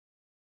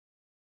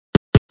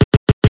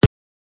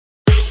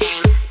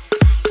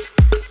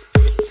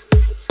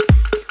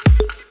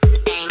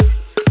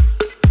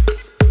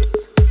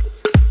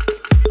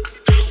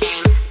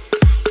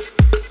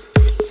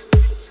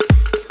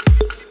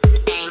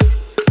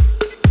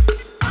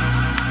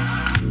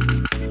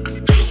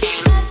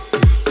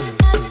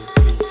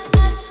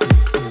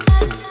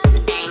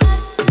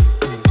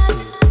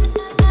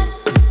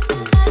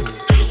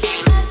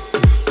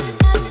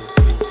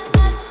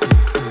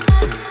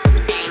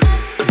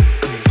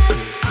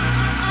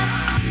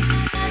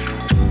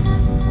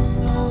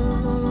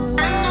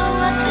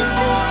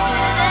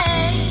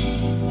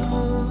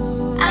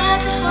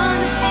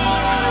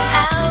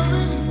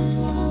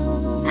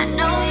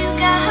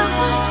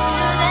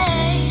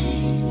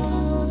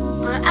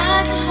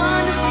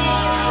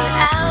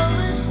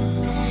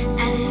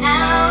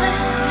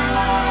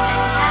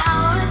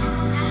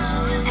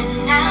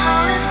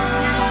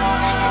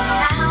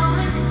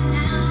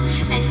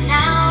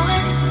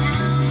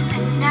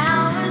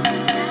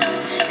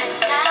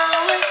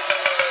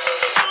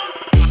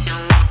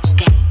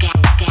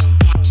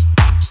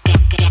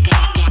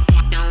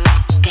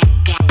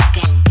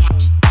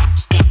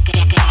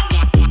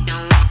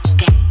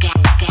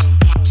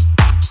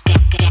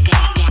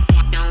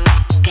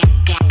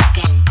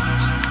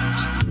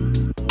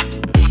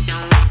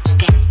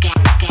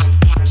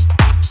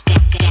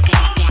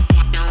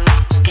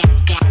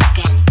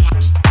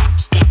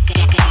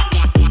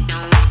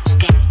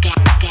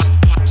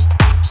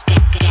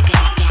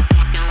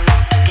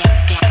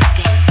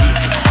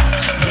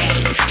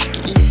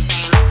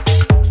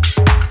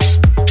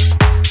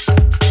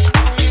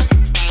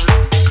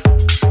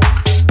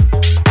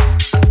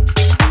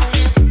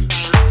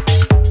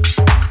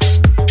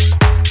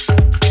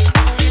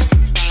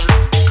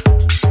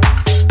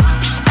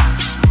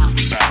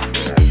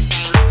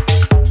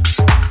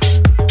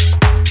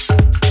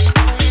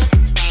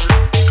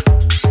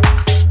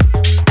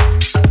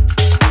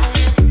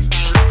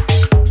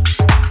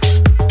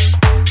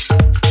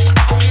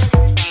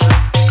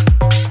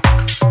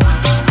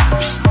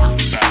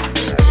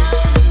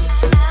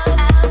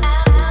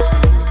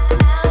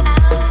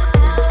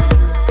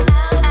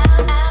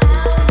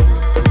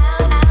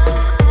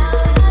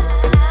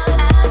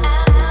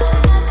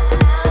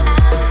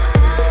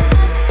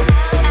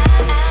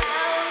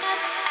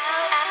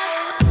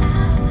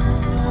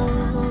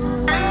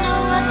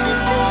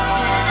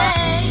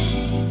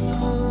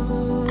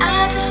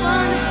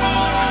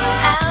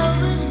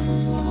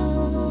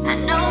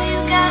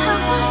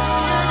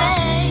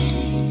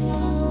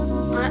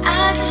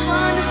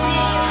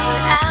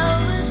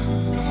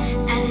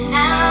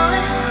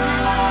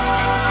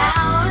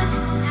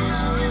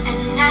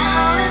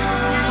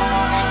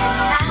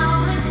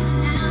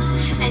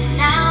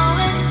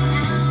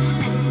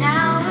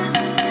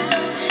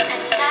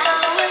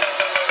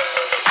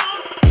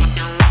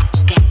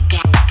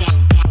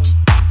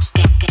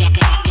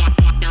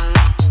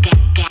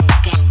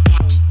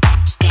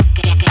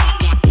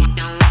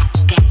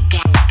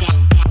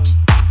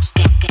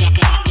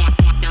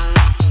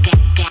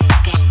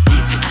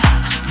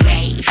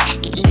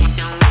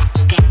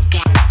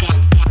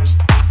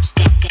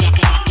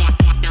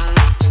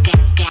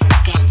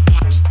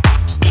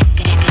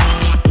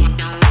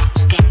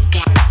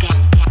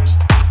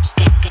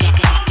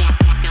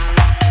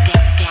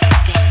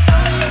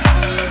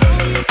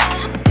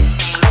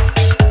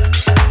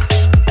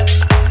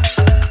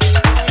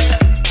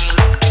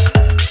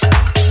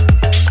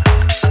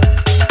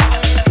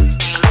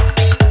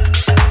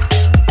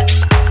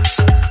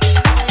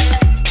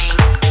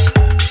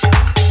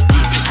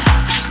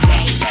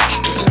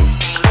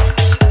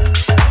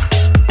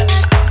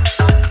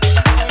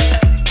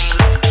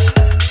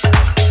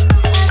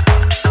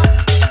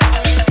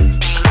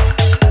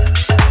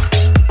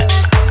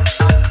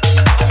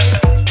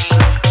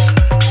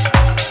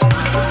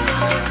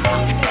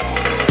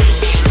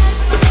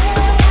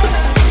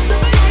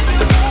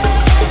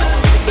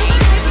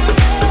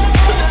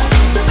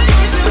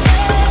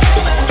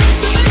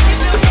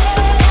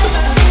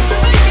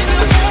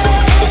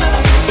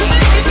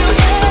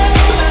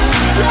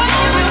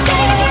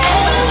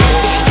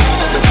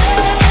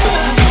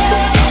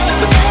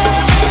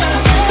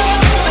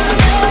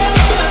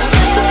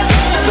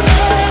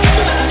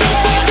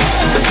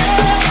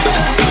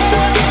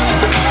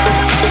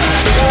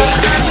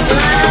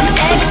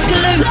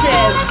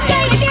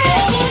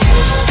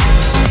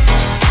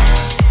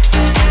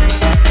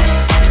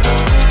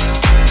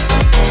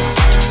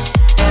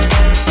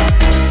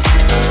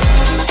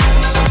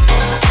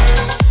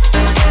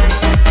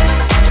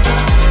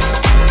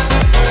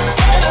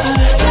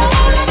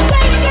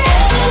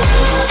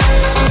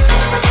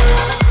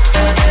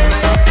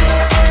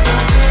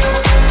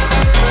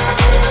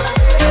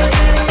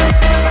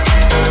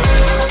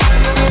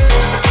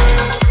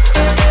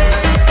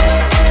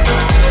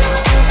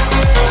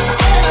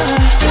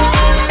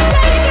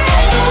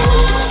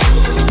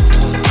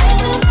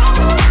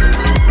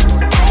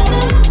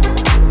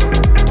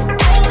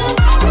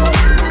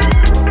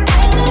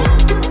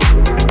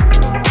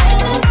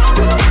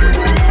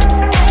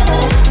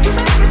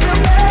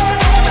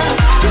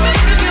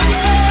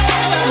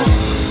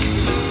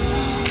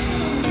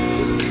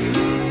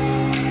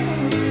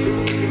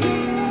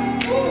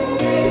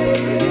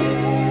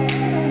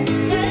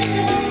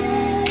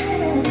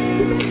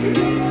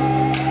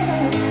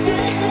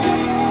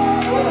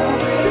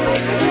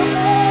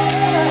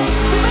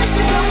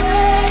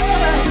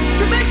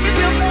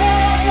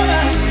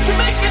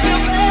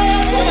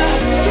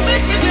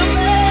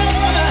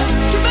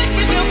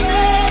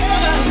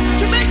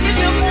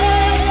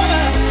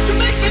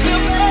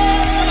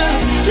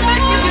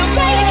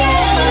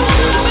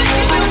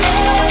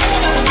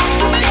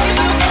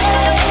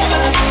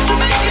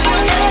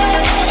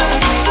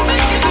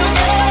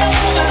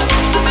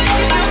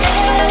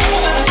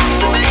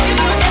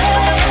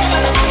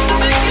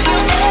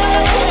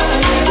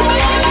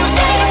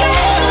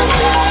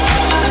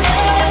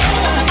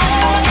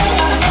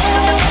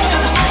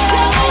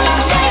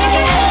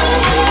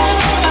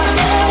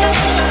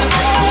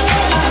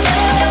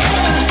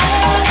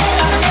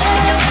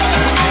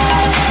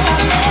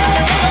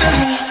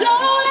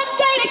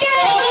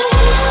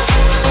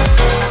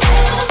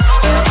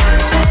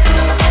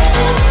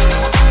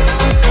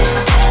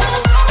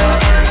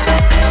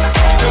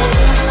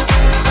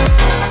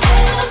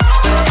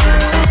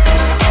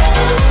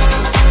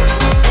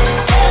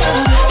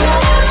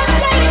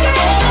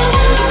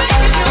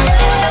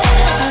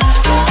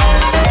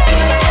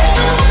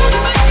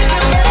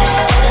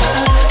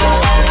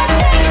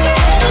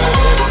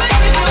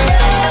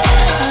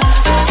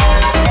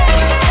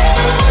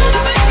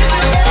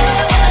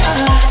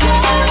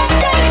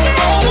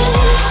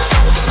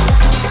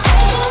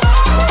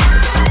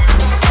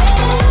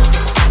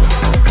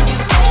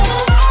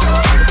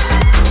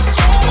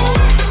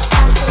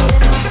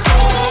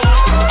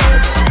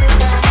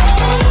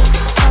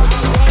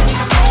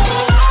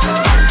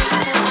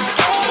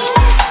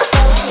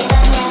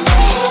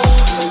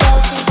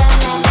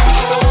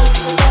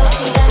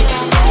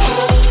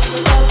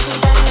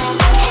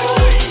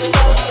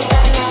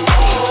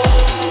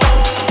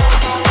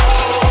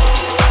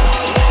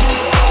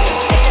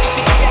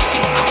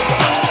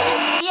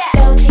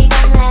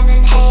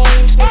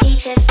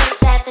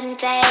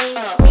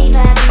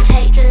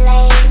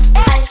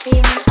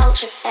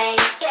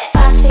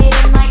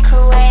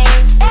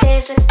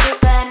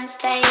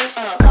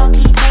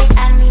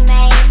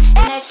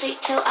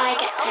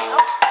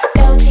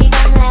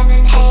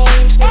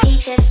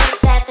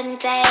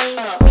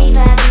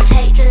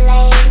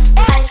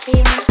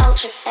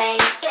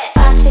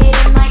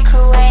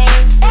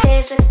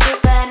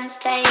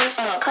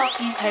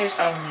pace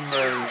and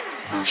no.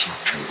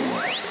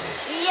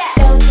 Yeah.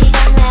 Go deep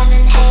on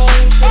lemon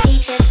haze. We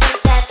eat it for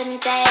 7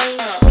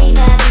 days.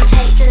 Reverb and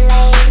take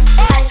delays.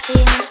 Ice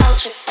cream and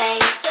ultra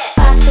fade.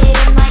 Fast food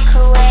and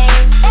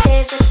microwaves.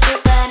 Here's a good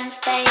burn and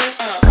fade.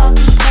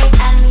 Copy paste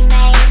and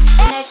remade.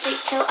 No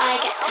sleep till I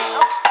get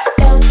paid.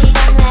 Go deep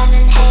on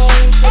lemon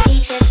haze. We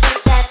eat it for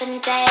 7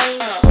 days.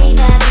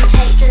 Reverb and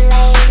take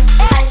delays.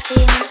 Ice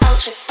cream and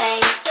ultra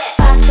fade.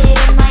 Fast food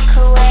and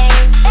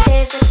microwaves.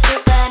 Here's a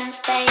good burn and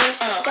fade.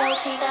 Go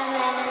deep on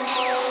lemon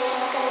haze.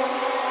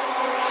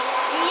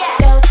 Yeah.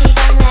 Go deep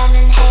on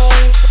lemon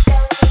haze. Go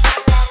deep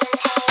on lemon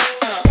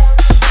haze.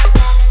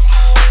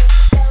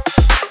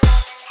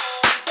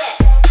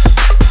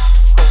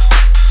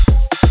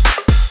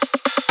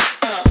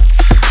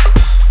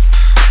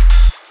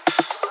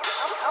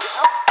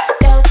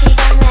 Go deep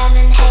on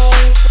lemon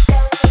haze.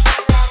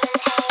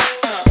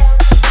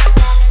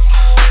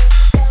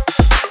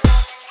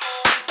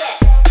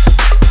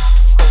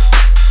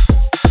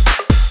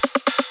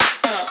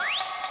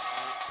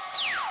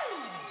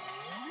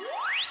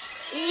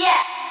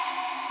 Yeah.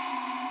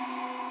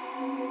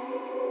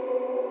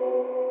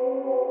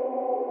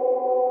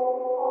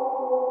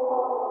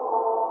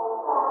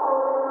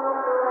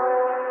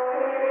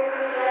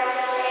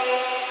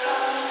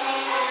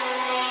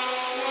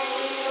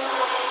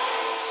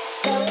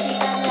 Go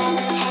deep on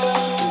lemon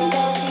haze.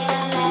 Go deep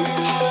on lemon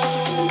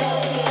haze. Go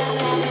deep on lemon haze. Go deep on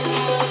lemon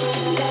haze.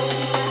 Go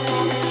deep on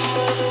lemon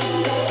haze.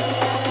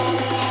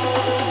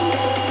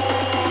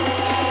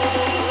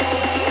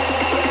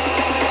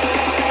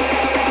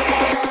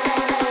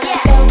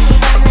 Yeah. Go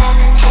deep on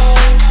lemon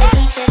haze.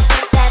 We eat it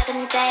for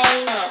 7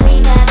 days.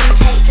 Reverb and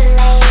take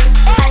delays.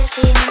 Ice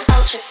cream and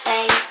ultra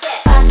fade.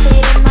 Fast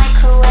food and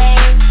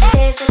microwaves.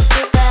 Here's a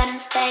good burn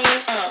and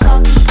fade.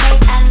 Copy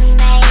paste and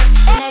remade.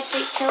 No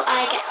sleep till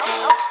I get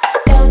paid.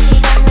 Go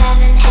deep on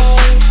lemon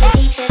haze. We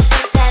eat it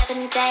for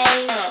 7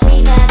 days.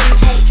 Reverb and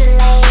take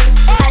delays.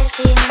 Ice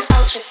cream and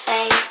ultra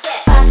fade.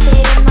 Fast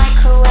food and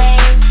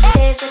microwaves.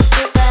 Here's a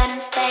good burn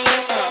and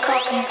fade.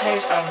 Copy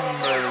Pace and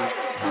no.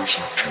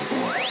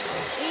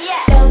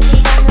 yeah. Go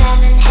deep on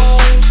lemon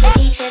haze. We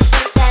eat it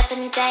for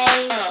 7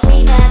 days.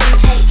 Reverb and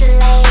take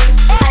delays.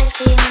 Ice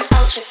cream and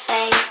ultra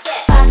fade.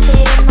 Fast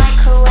food and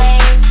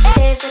microwaves.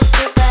 Here's a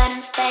good burn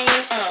and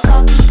fade.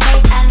 Copy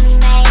paste and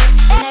remade.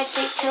 No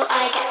sleep till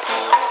I get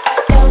paid.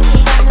 Go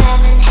deep on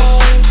lemon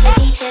haze. We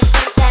eat it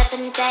for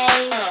 7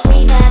 days.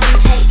 Reverb and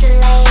take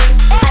delays.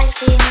 Ice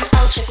cream and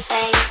ultra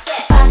fade.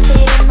 Fast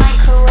food and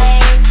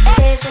microwaves.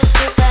 Here's a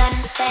good burn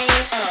and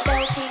fade. Go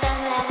deep on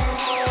lemon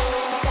haze.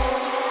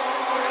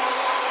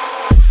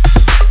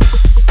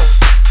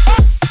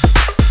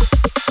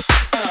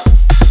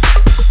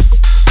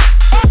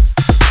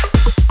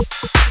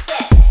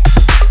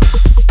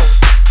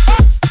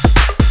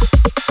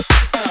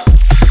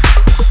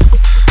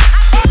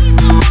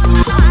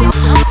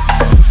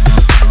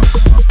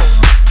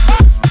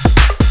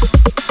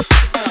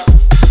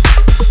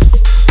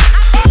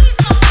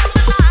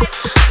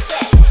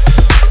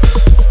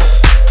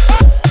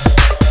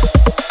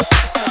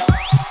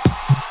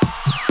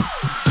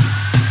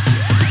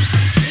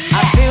 I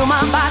feel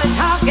my body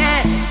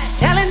talking,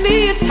 telling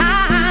me it's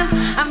time.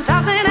 I'm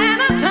tossing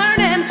and I'm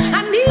turning.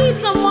 I need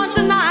someone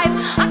tonight.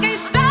 I can't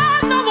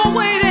stand no more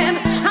waiting.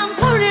 I'm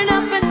burning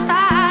up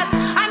inside.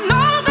 I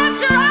know that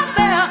you're out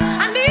there.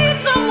 I need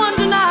someone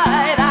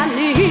tonight. I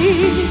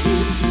need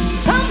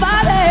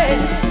somebody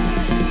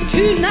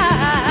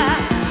tonight.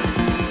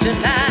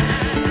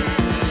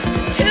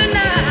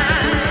 Tonight.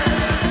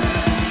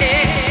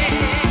 Yeah.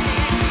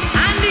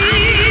 I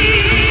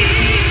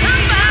need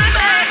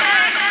somebody.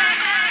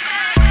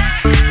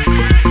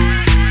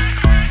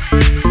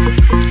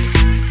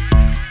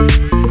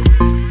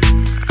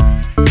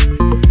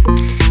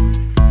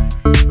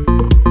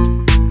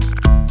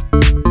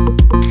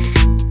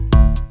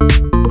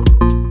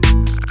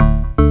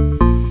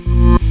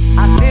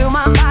 I feel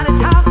my body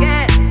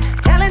talking,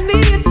 telling me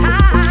it's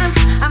time.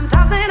 I'm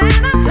tossing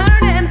and I'm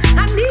turning.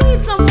 I need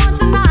someone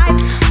tonight.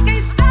 I can't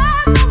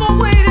stand no more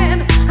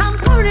waiting. I'm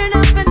burning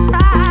up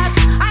inside.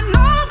 I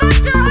know that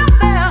you're out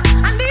there.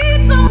 I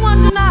need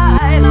someone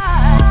tonight.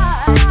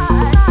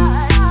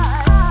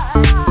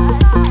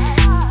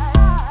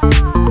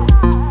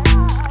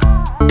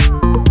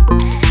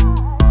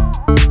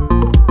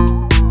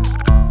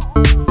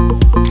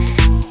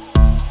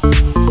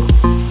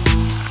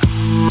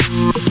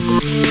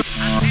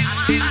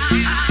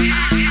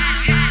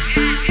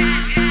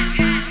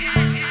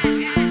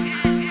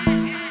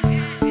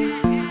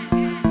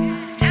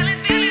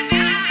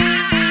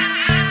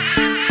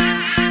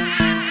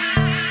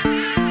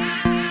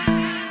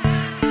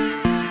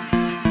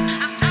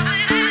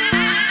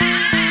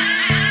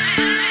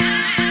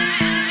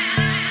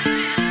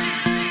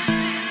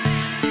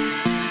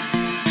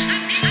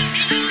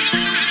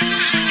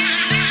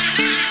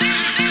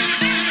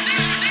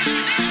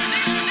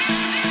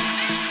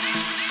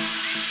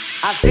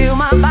 I feel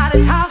my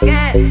body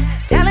talking,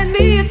 telling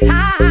me it's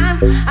time.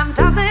 I'm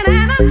tossing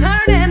and I'm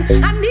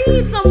turning. I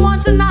need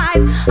someone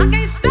tonight. I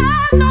can't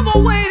stand no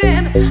more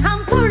waiting.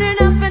 I'm burning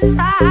up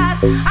inside.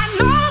 I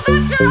know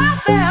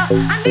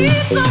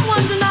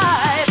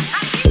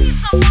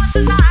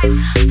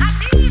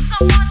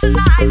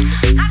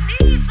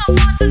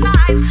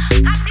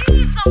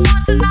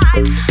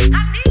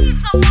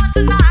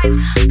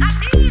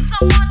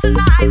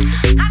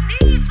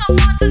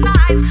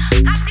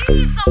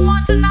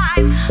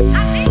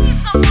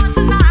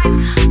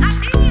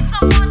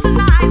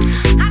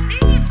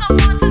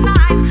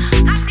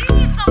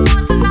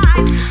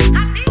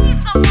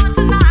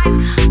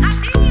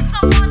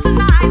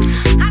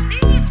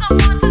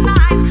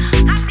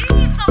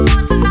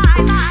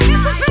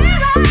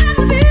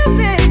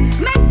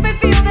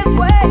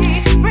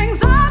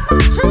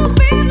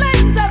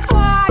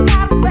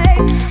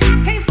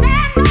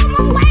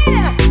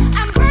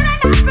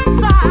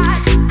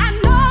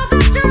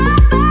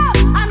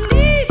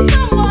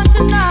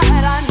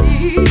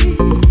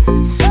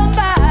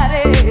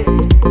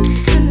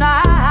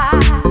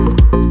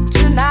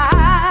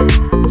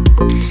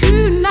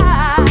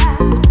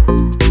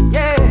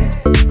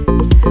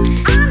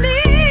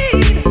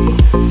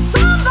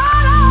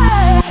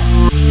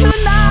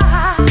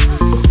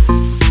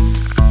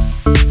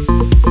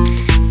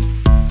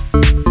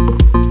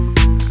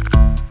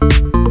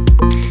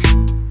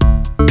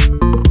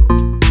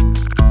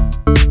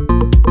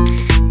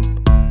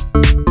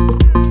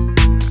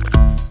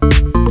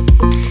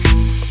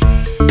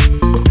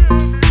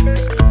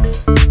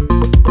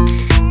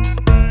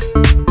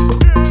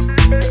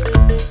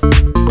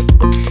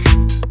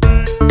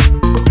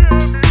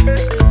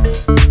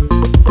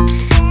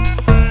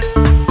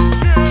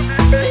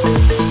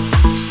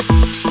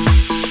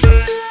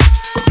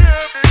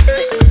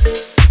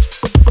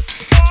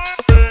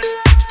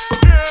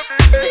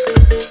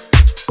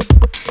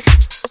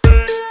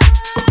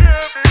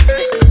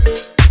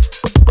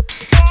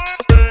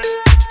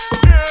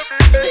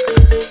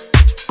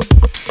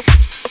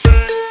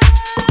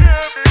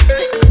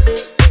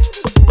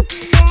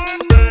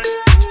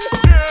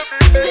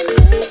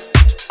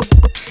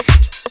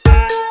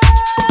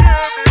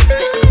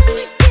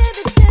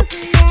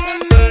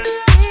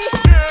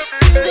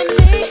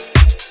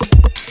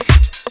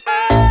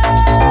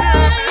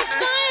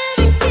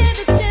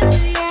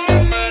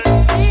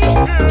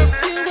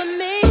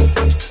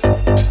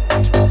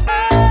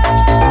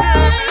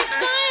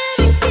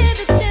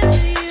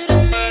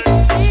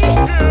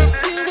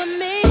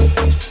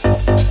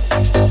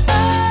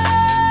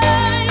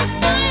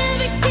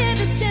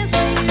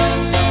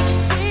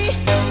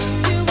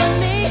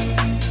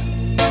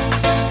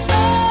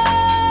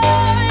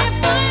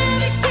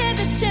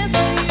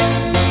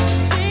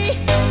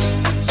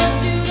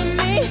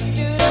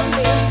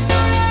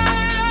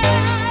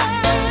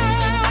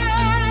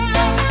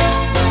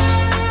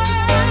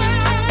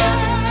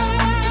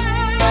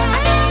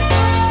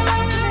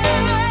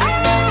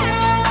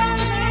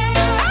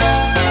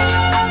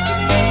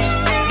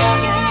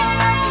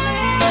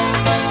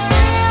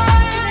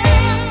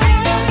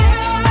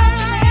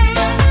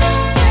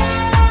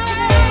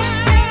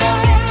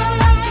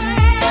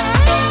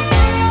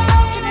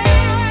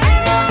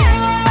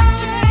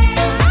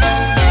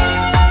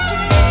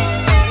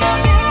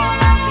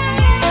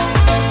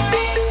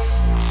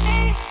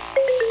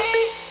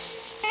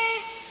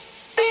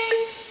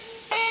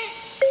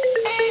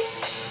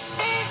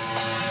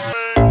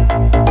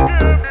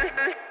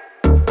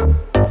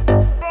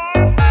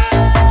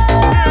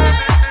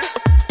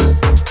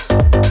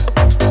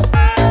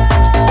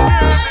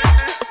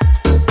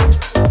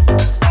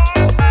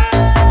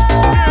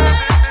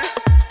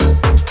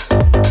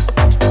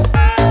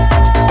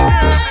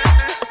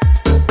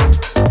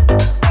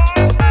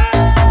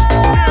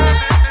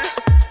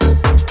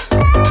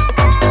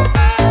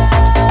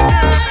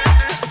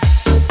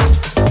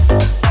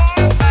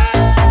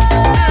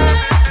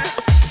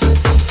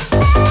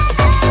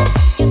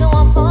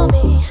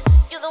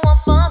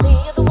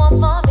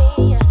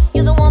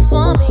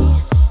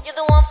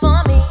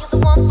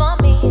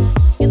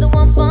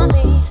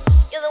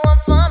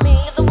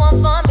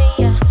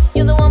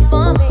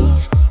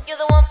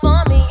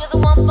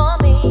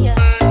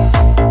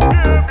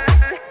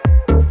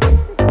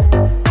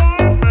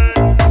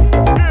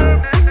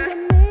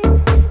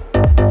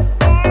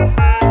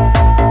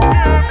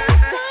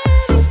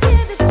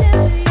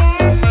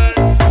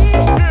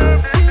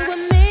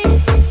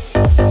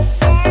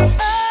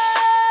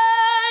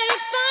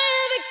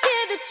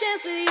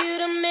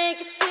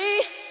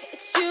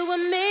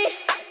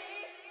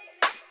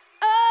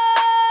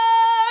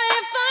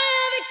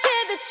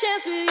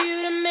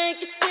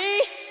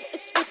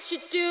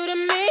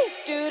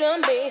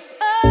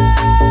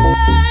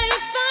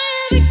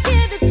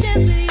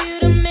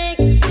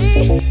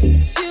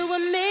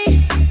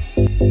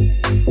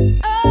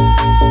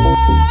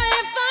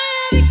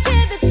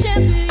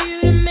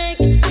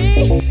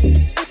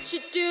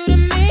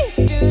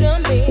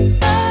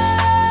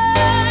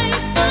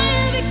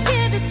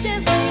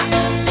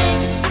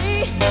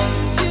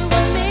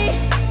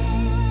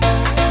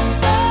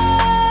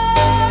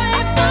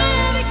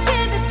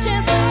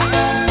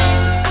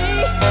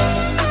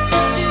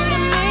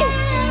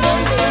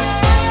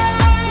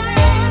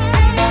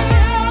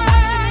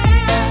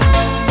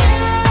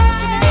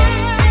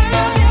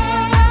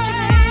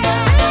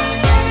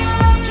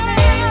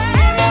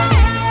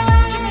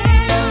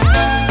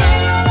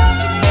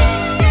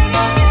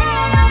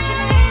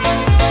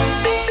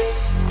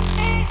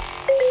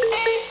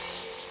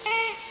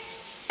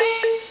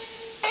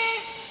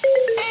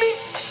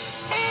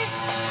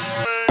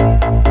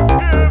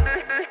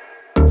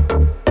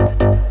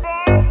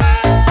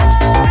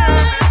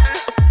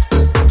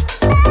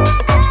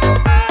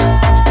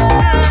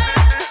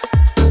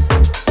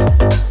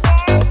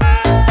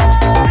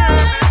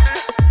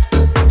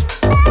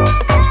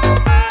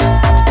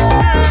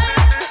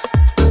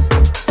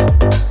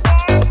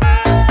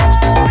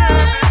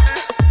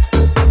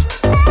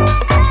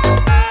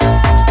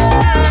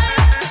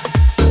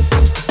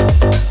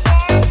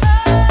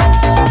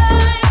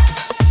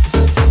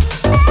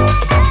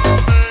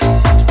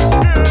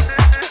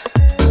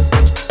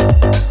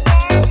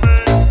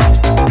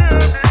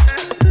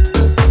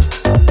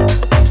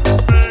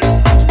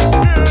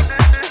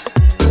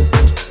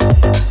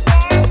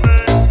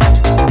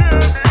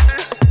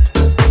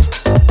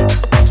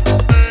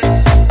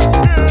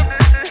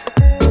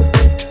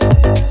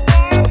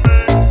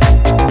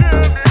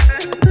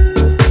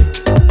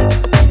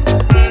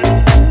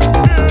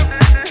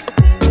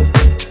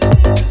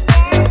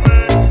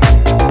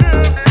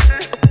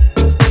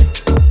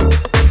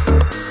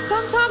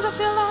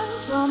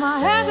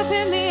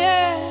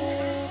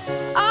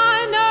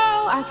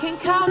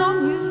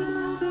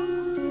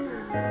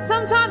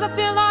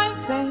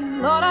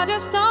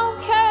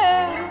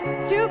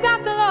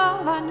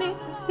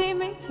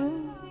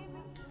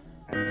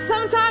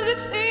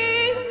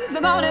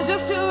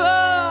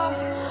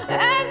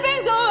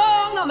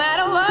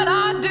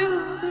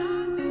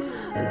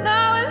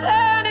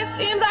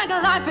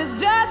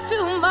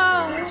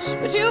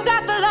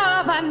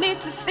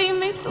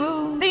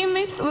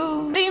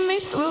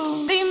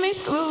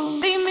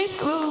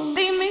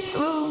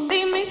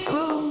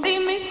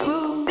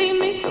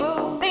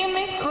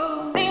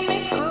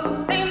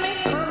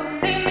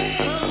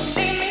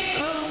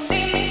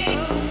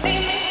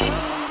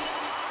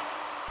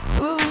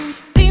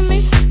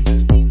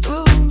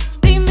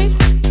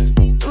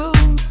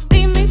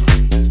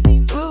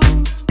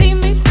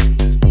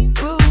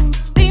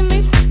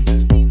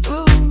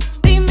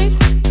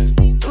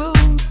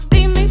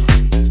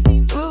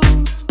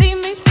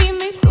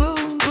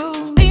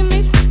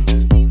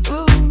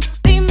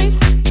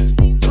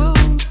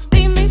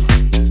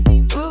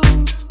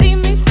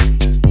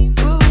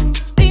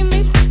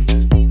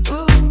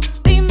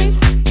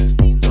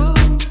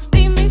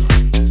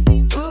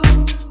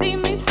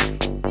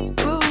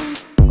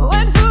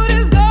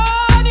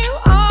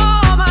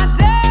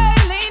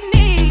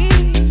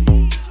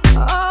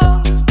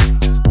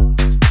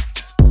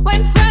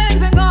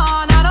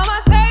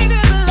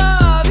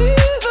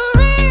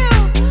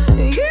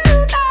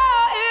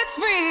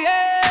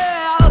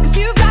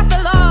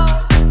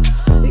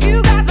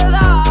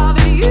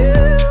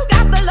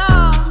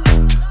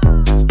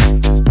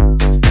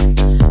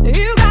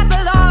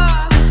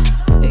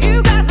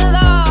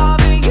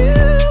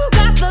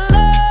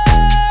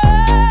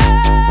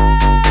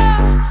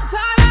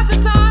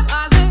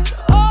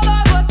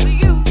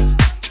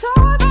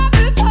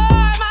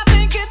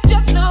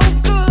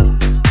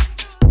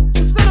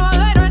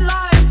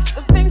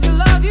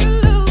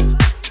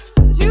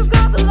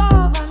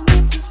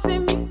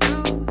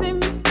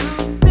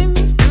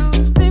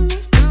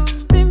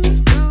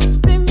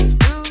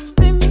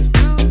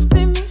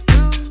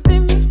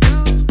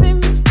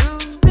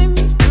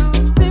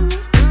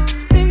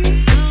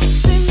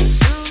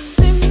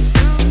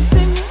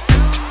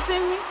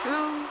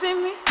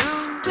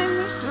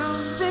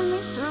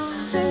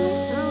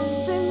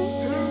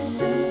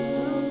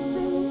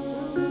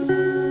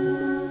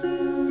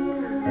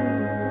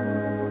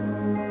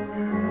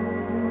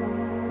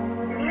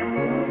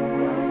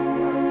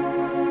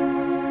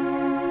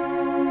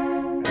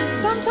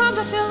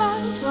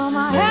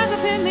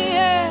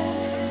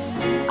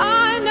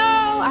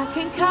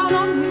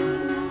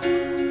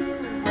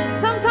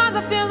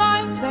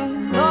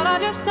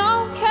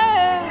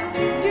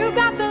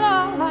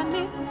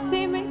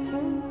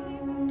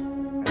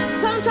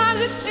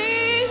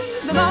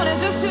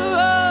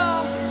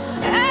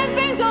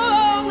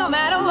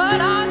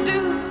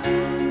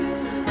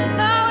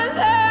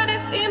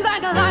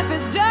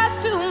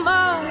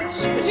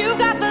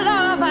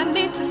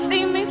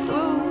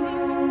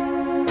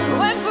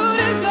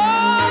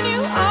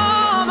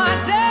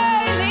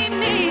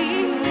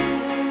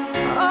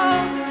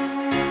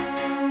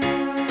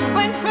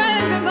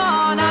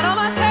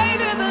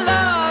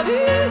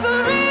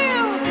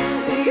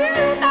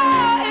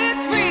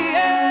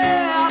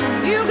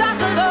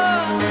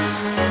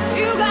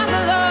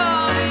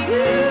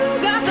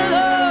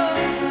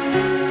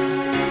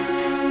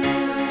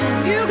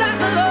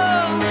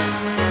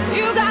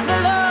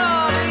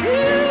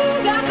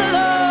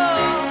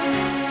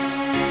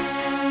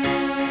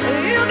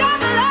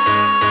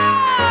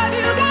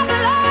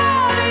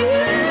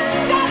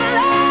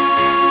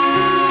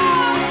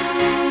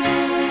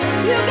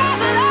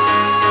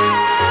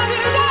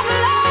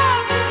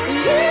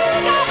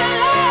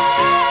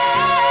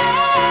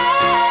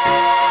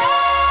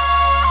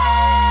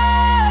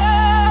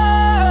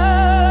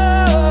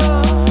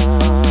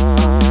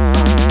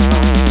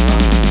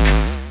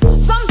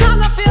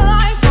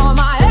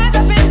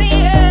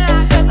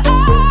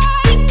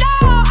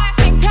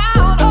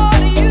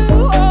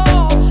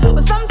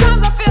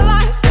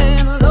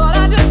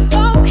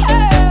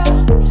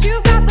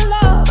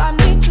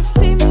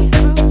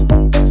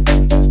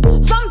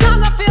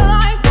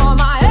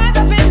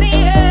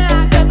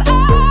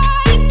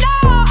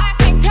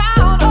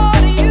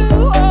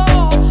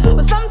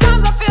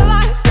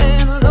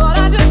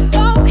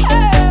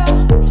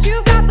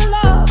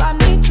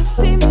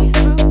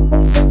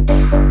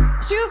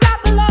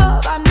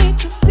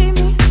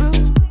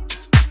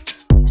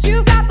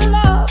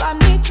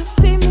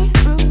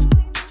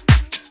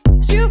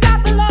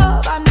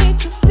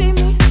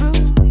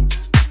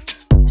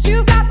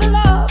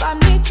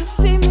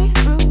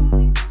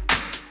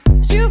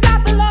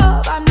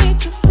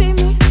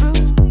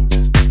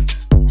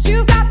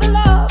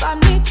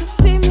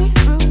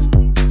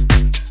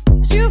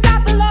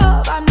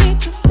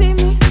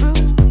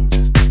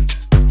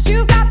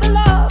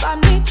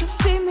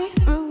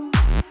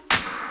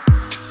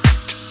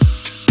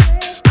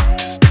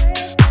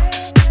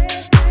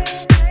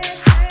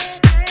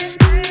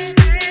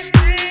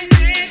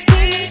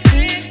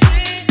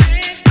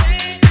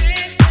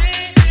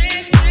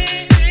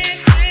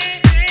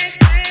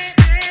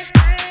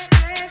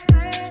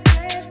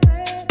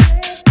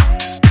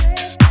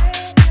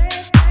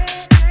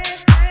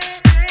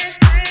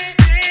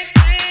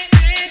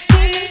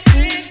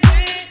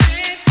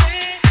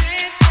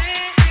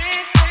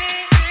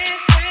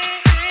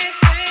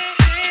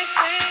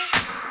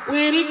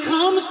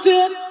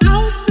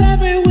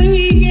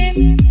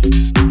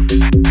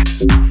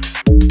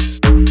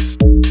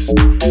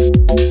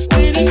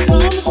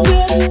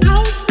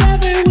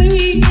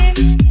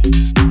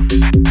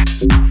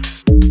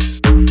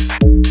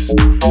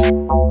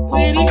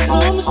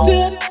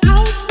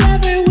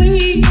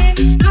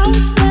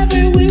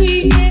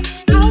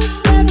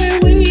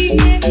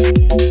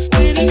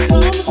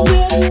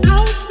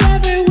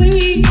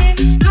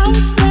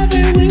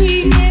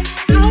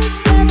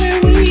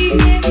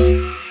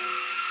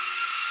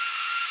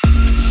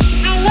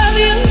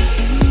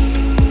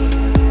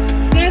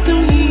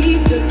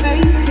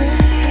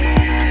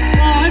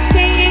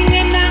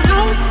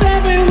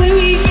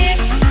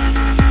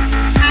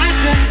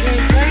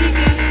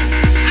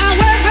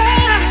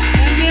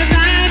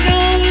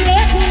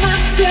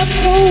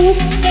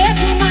let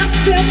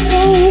myself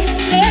go,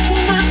 let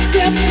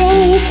myself go.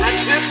 I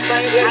just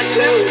made it,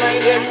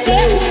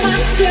 Let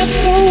myself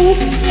go,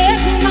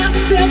 let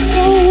myself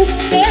go,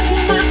 let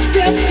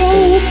myself go.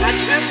 I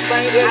just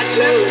made it,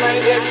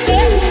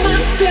 Let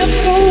myself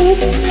go,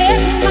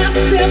 let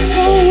myself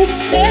go,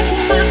 let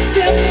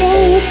myself go.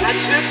 I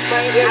just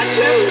made it,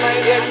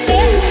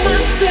 Let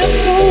myself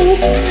go,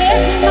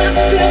 let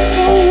myself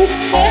go,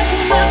 let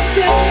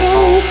myself go.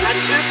 I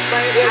just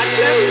made it,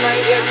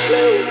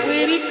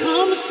 When it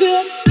comes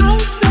to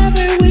out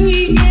every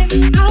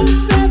weekend, out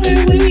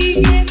every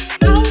weekend,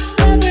 out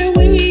every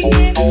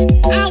weekend,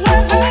 I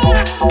work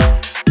hard.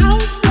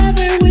 Out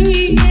every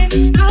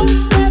weekend, out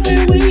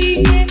every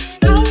weekend,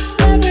 out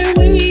every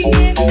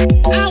weekend,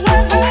 I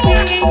work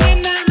hard.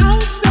 In the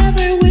house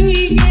every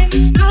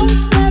weekend, out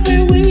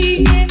every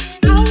weekend,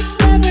 out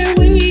every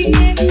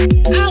weekend,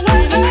 I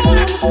work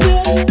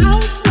hard.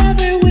 Out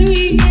every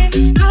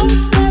weekend, out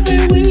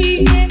every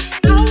weekend,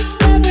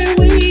 out every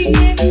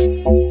weekend.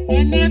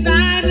 And if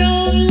I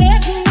don't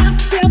let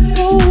myself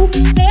go,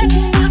 let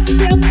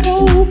myself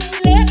go,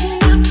 let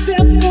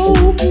myself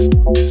go.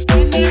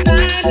 And if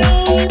I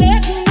don't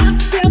let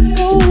myself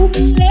go,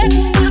 let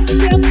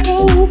myself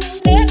go,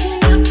 let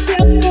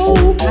myself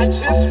go. I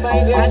just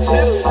made it,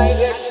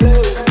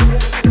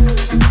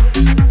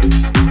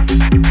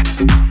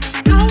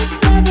 Out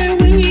every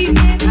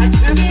weekend, I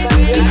just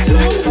made it,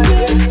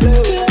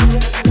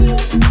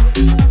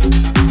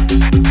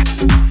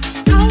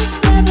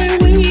 out every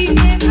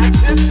weekend, I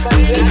just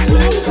made it,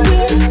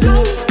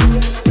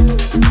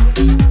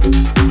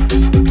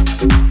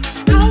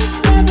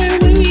 out every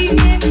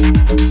weekend.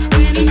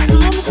 When it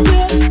comes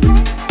to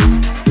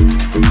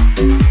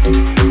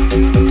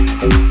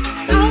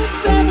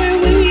out every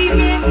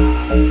weekend,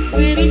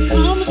 when it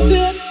comes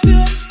to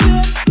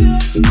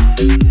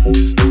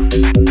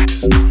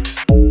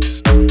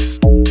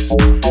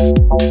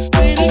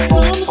when it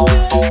comes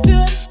when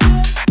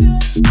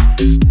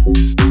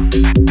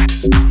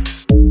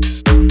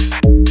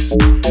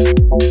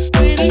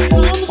it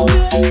comes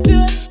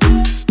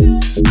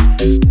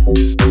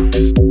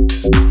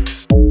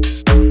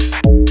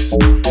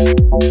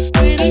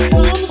when it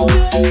comes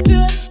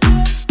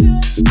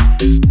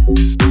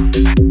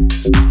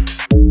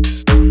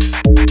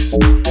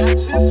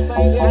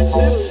I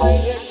just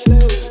made it,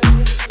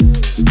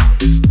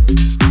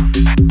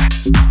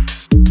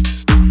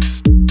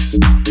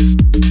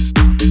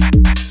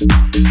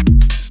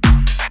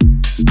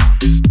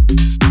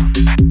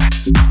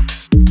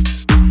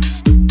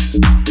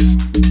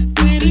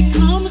 when it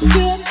comes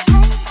when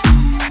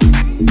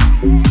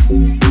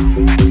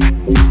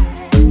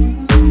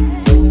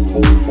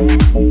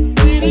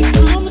it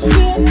comes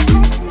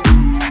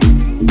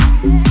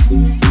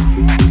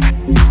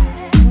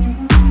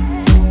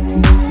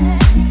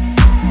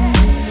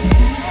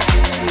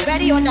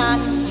Ready or not,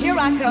 here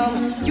I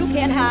come, you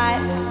can't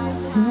hide.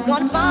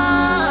 Gonna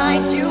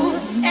find you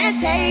and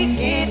take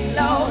it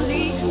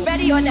slowly.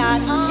 Ready or not,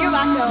 here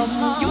I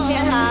come, you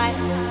can't hide.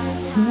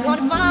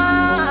 Gonna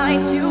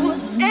find you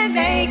and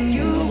make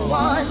you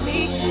want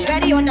me.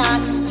 Ready or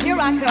not, here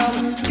I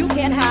come, you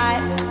can't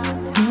hide.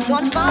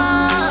 Gonna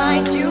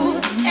find you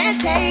and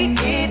take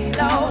it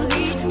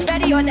slowly.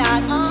 Ready or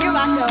not, here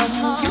I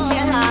come, you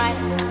can't hide.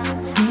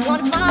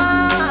 Gonna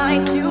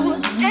find you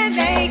and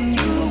make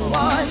you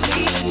want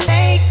me,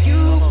 make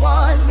you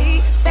want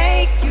me,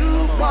 make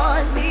you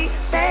want me,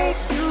 make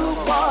you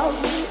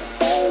want me.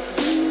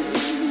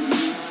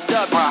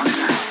 Dub rock.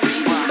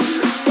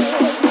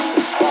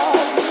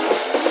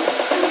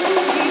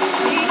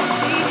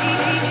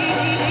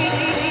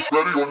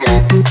 Ready or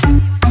not?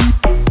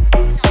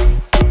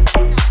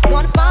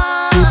 Gonna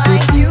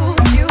find you,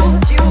 you.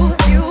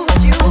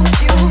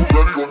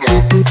 Ready or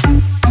not?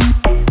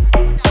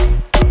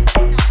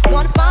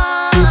 Gonna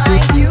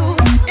find you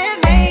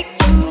and make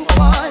you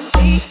want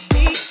me,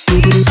 me.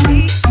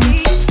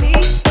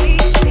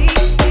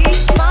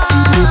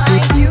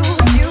 Find you,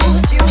 me,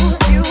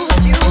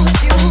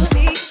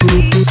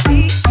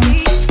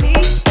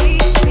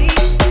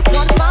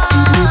 Gonna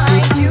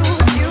find you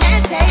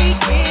and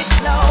take it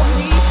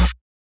slowly.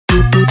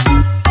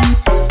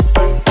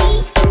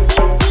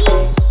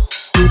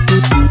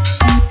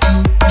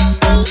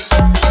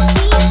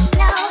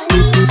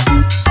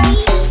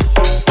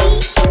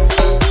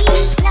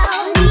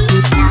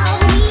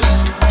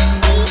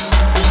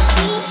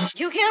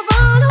 You can't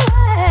run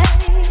away.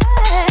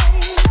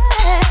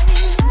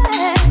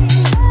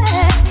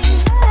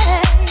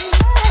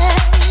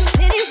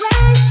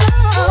 Anyway,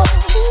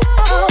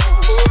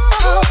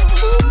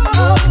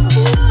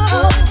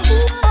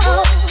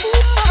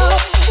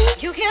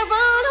 you can't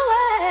run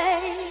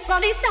away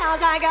from these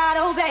styles I got,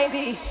 oh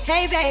baby.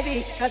 Hey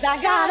baby, 'cause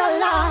I got a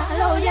lot,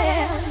 oh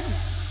yeah.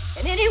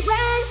 And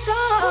anywhere you go,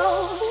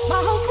 my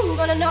whole crew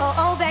gonna know,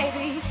 oh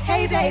baby.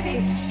 Hey baby,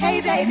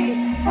 hey baby,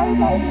 hey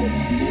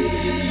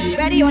baby.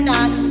 Ready or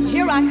not,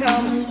 here I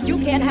come, you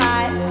can't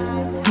hide.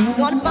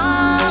 Gonna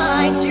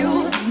find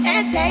you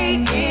and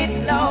take it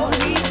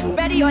slowly.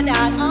 Ready or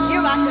not,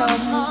 here I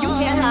come, you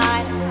can't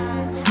hide.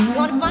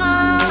 Gonna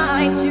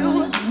find you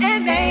and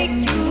and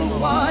make you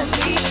want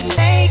me,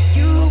 make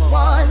you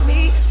want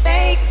me,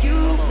 make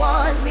you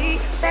want me,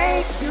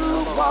 make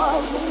you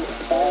want me,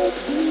 make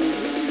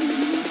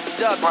you.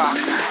 Dub rock.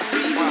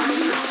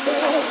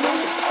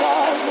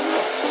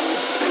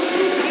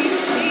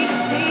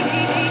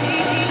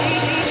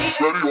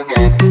 Ready or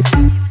not?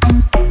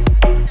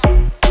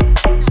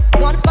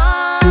 Wanna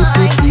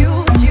find you,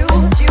 you,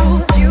 you,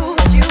 you,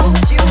 you,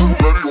 you.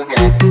 Ready or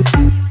not?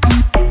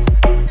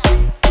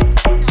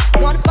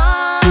 Wanna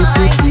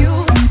find you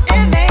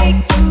and make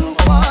you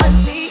want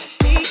me,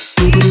 me,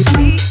 me,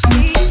 me,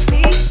 me,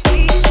 me, me,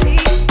 me,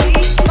 me.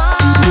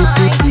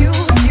 Find you,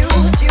 you,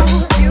 you,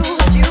 you,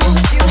 you,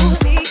 you.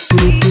 Me,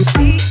 me,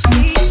 me,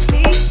 me,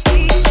 me,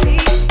 me, me.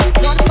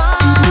 Wanna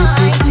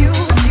find you,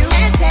 you,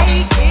 and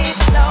take it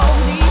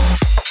slowly.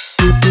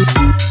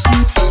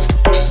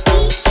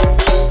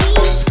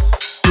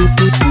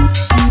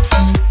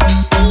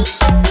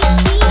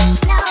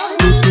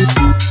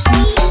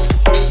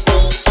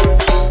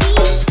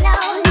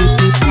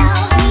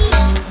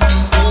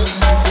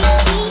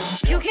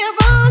 You can't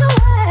run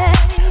away.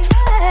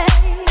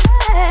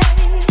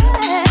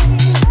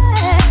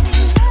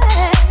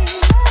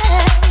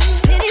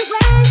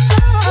 Anyway,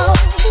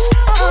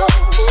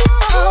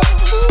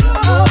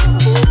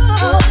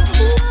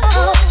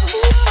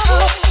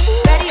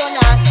 ready or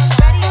not,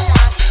 ready or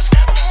not.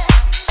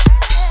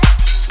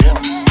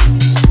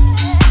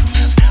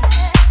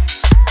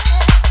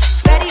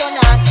 Ready or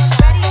not,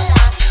 ready or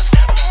not.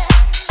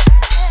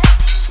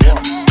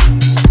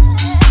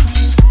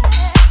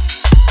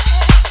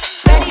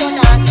 Ready or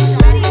not,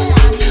 ready or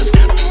not.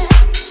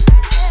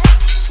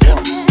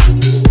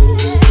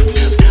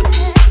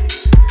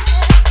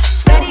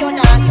 Ready or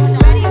not,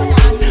 ready or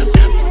not.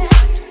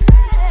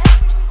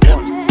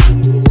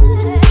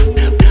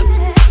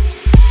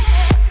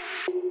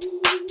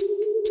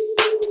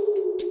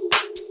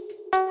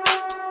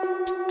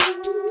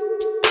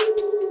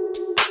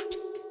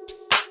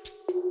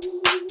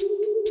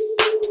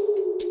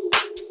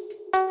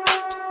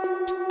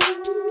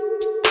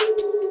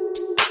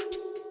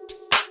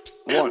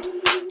 One.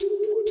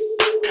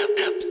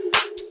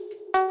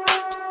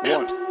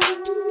 One.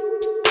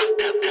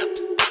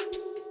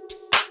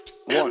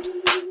 One.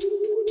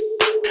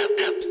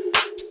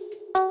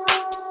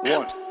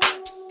 One.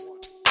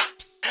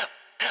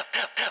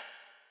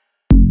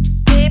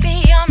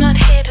 Baby, I'm not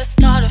here to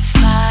start a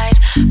fight,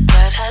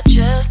 but I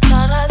just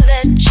thought I'd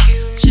let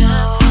you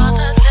know.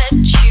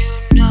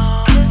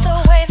 'Cause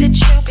the way that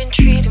you've been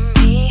treating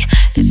me,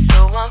 it's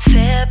so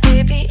unfair,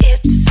 baby,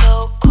 it's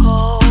so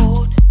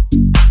cold.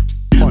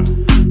 One.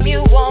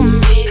 You want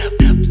me,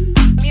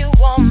 you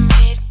want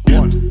me,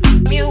 One.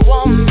 you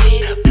want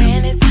me,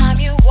 anytime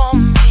you want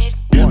me,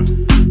 One.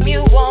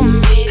 you want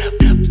me,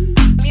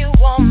 you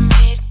want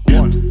me,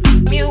 One.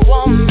 you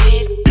want me,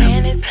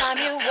 anytime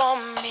you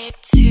want me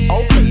to.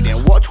 Okay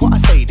then, watch what I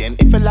say then.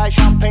 If you like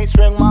champagne,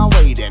 swing my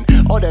way then.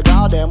 Oh the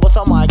garden, what's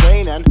on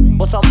migraine and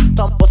what's on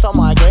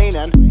migraine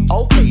and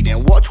okay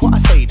then, watch what I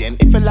say then.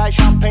 If you like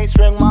champagne,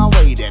 swing my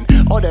way then.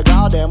 Oh the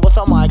garden, what's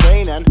on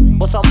migraine and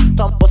what's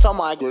on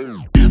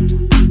migraine.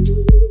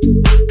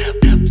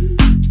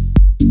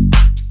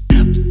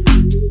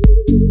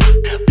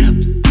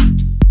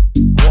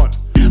 One.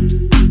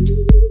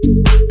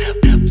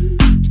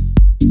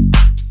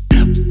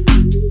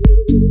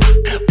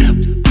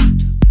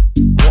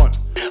 One.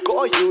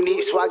 Got a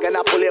unique swag and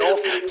I pull it off.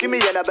 Give me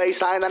in a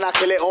baseline and I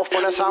kill it off.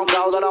 On a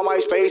SoundCloud and on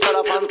MySpace, on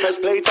a fan press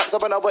play. Tapped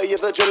up and away, you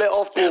the drill it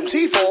off. Boom,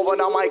 C4 on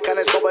a mic and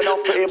it's going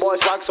off. Pretty boy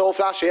swag so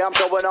flashy, I'm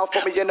showing off.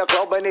 Put me in the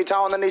club, any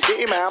town, any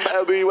city, man.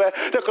 Better beware,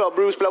 the club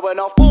roots blowing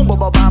off. Boom, boom,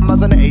 boom, bam,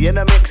 as an A in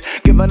the mix.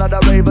 Give another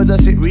ravers a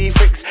sit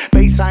refix.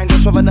 Baseline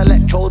just with an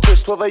electro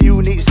twist. With a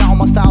unique sound,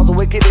 my style's the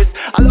wickedest.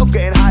 I love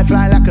getting high,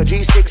 flying like a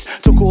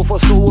G6. Took off for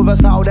school with a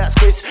style that's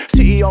Chris.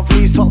 City of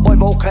Lee's top boy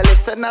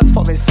vocalist. And that's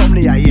from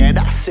Insomnia, yeah,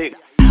 that's sick.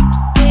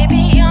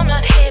 Baby, I'm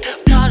not here to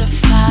start a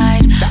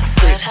fight, That's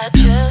but it. I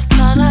just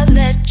thought I'd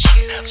let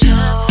you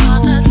know.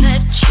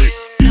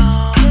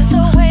 'Cause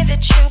the way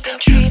that you've been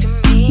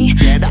treating me,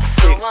 Yeah, that's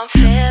so sick.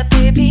 unfair,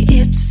 baby,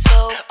 it's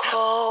so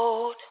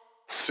cold.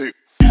 Sick.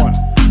 One.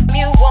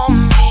 You want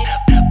me,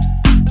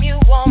 you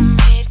want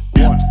me,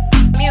 One.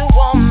 you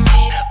want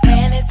me,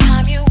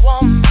 anytime you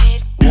want me,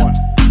 One.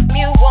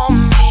 you want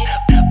me,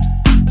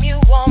 you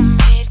want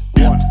me,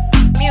 One.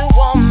 you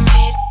want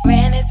me,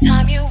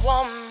 anytime you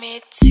want me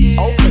to.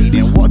 Okay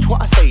then, watch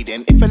what I say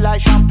then. If you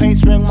like champagne,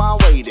 swing my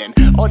way then.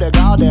 Oh the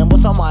garden,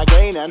 what's on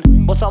migraine and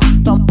what's on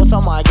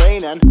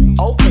migraine and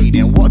okay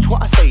then, watch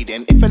what I say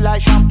then. If you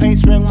like champagne,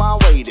 swing my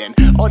way then.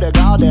 Oh the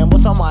garden,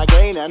 what's on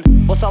migraine and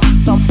what's on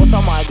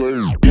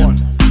migraine. One.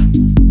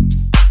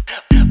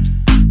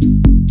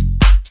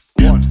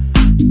 One.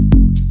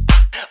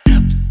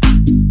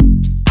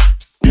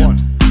 One.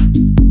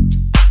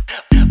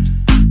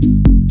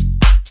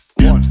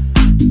 One.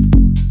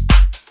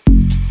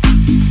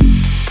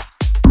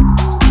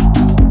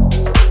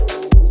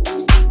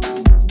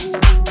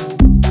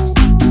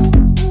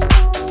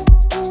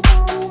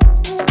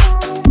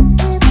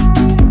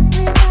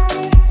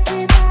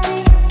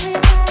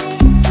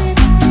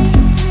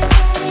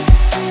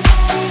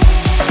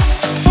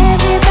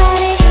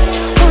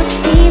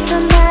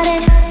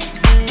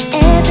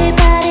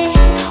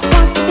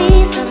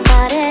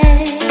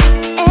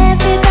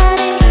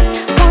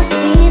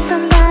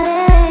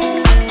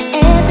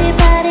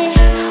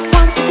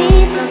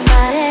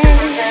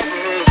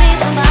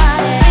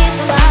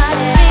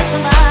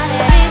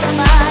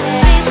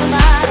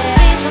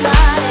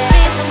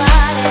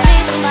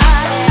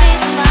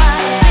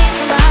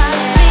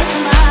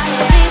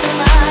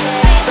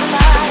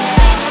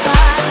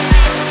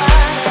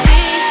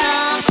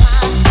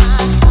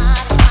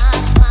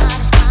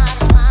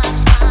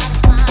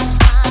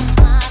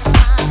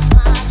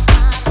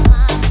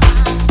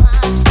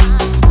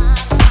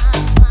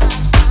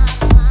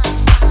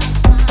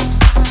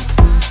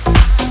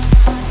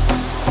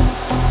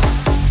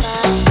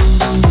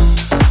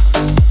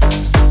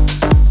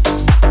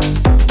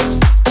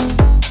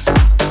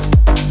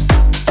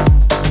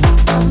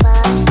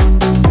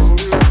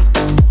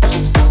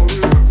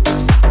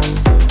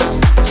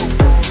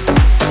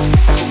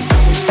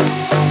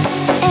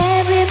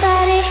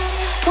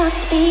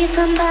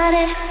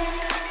 somebody.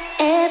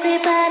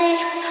 Everybody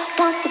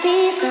wants to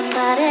be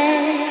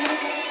somebody.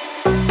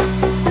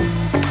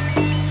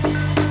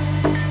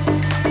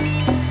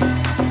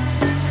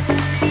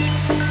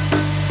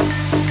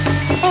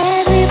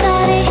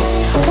 Everybody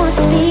wants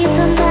to be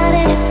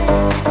somebody.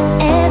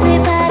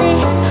 Everybody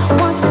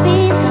wants to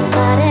be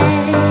somebody.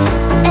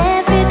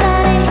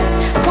 Everybody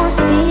wants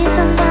to be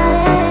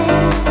somebody.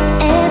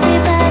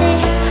 Everybody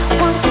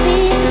wants to be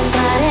somebody.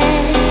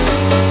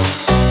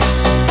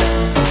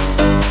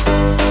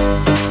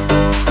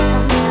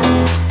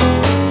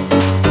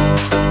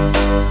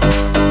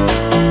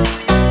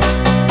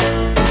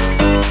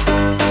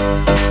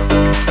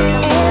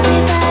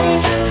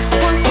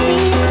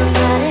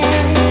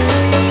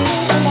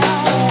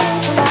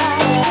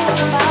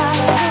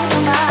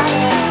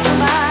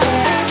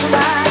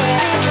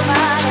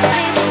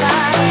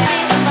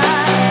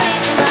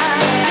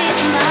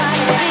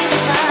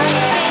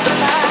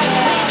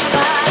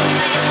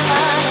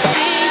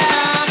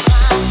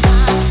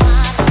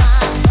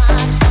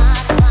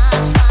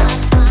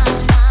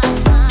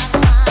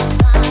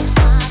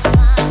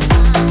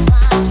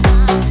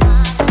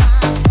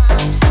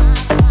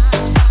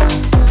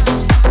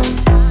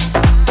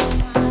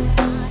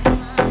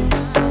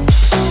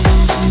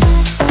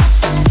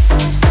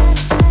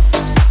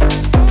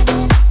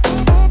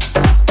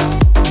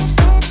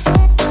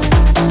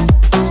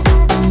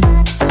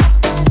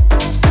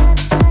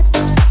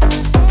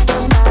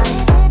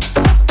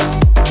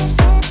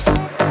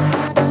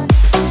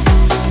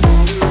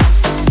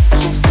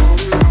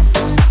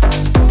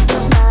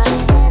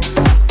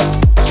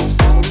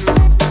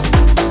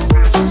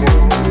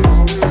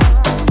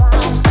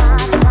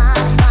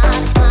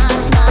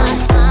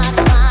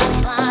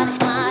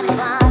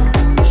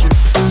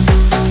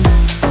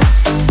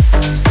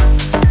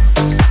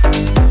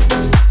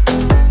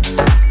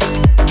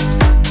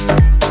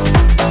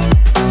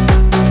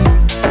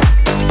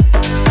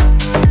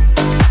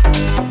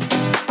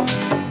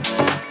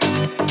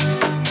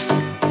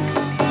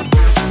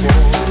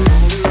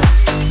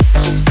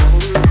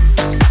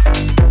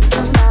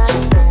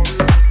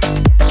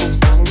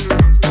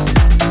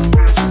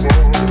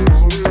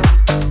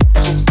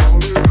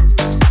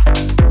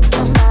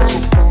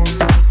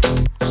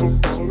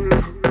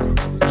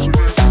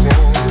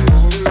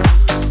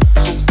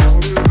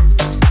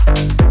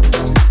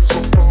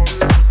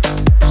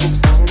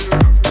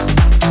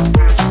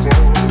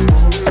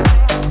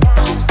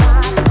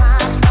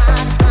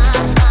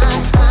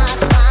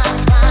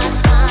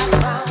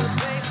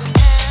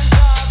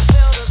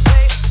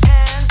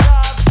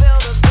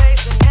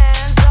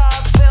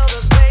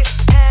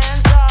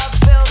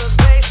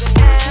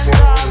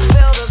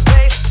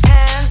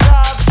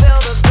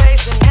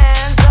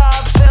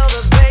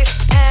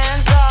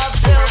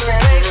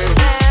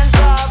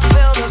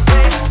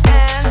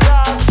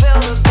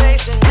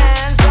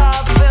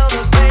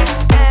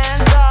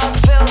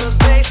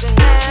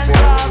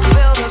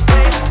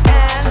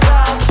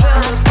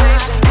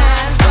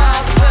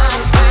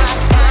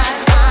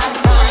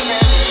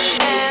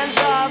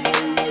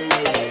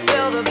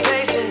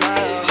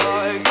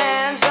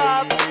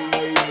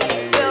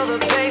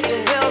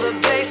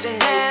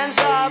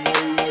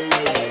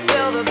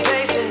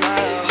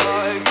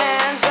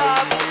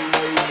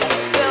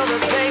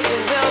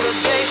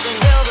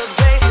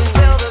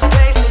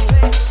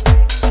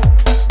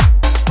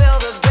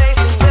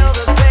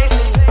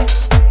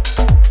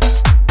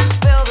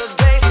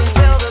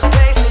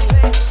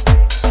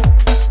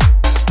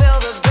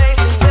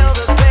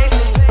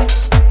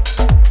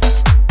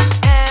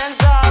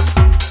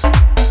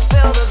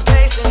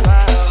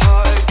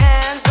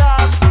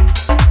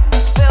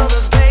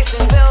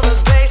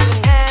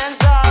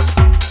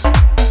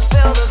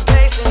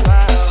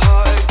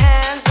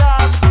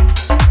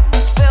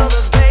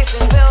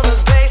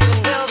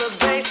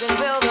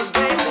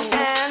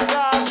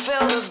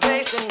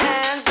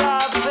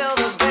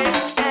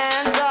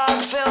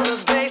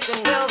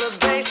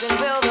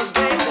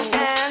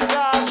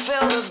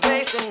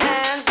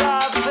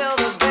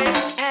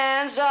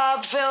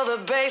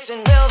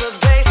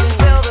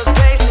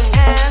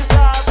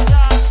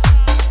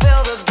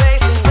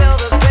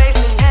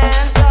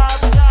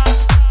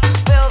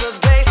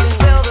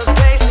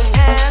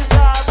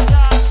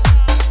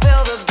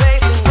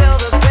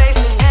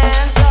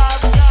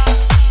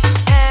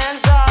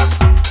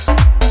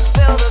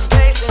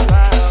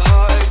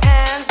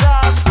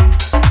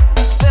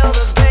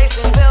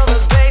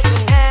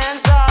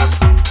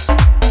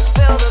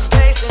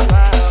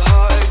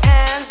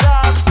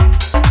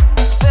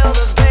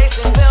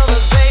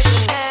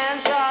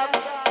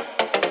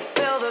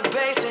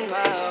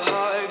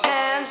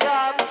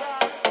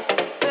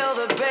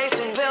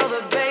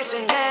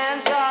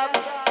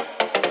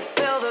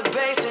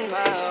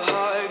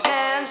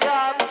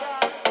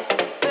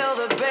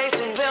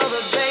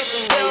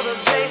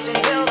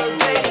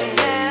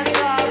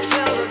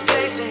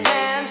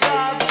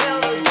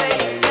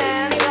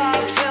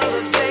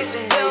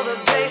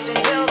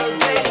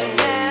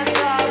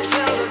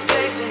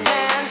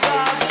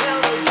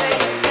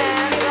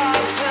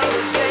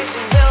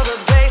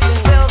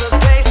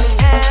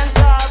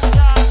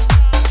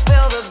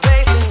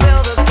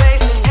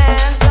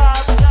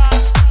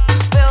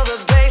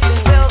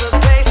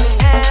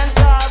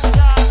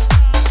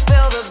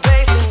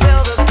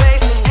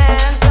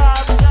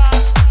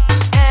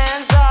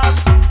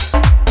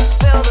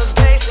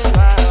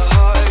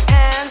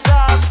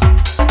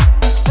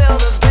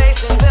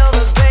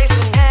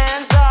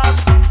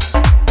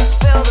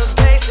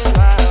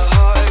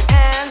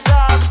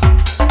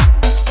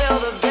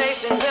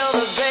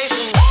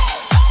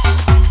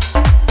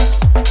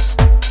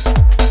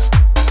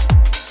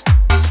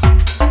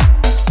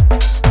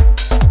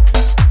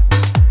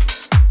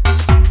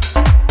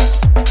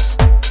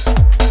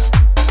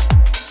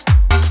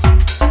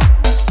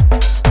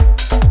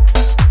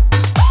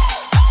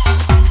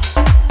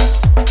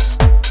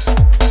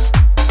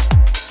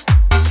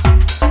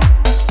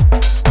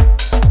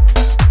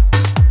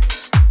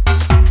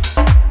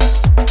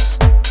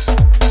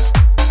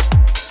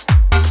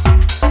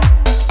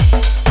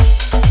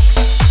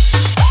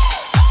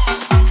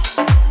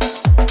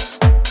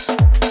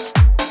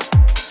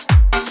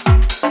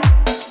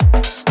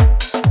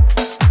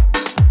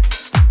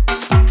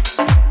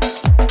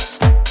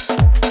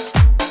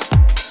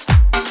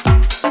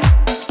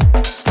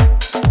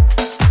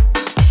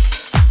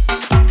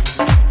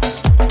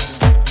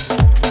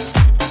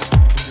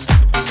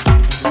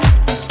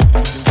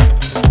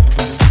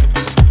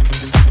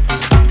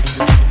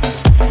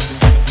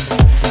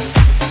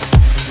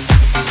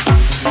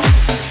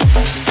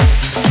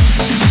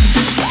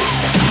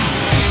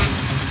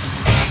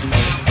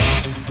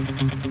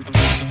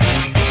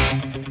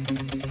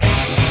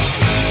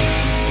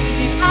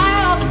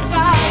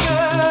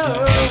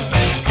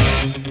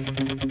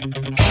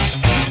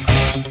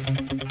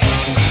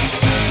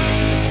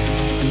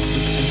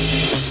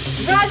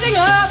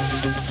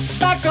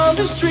 on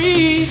the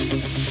street.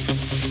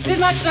 Did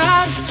my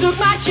time, took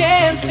my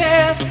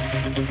chances.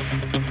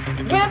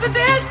 Went the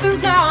distance,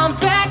 now I'm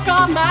back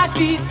on my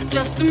feet.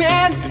 Just a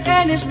man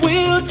and his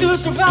will to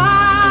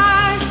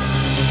survive.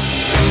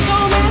 So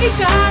many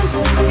times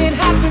it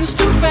happens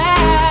too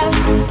fast.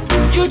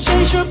 You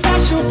change your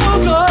passion for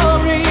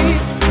glory.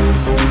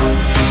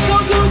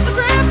 Don't lose the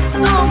grip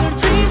on the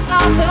dreams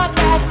of the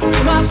past.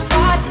 You must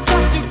fight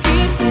just to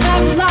keep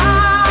them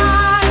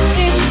alive.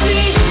 It's the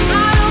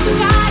eye of the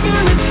tiger,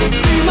 it's the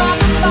dream of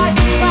the fight.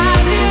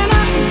 Rising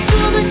up to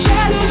the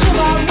challenge of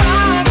our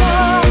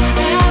rival.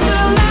 And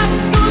the last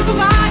who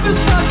survivors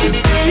touches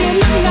three in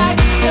the night.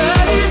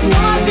 That is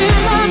watching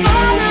us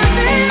on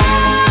the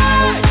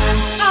eye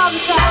of the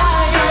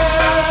tiger.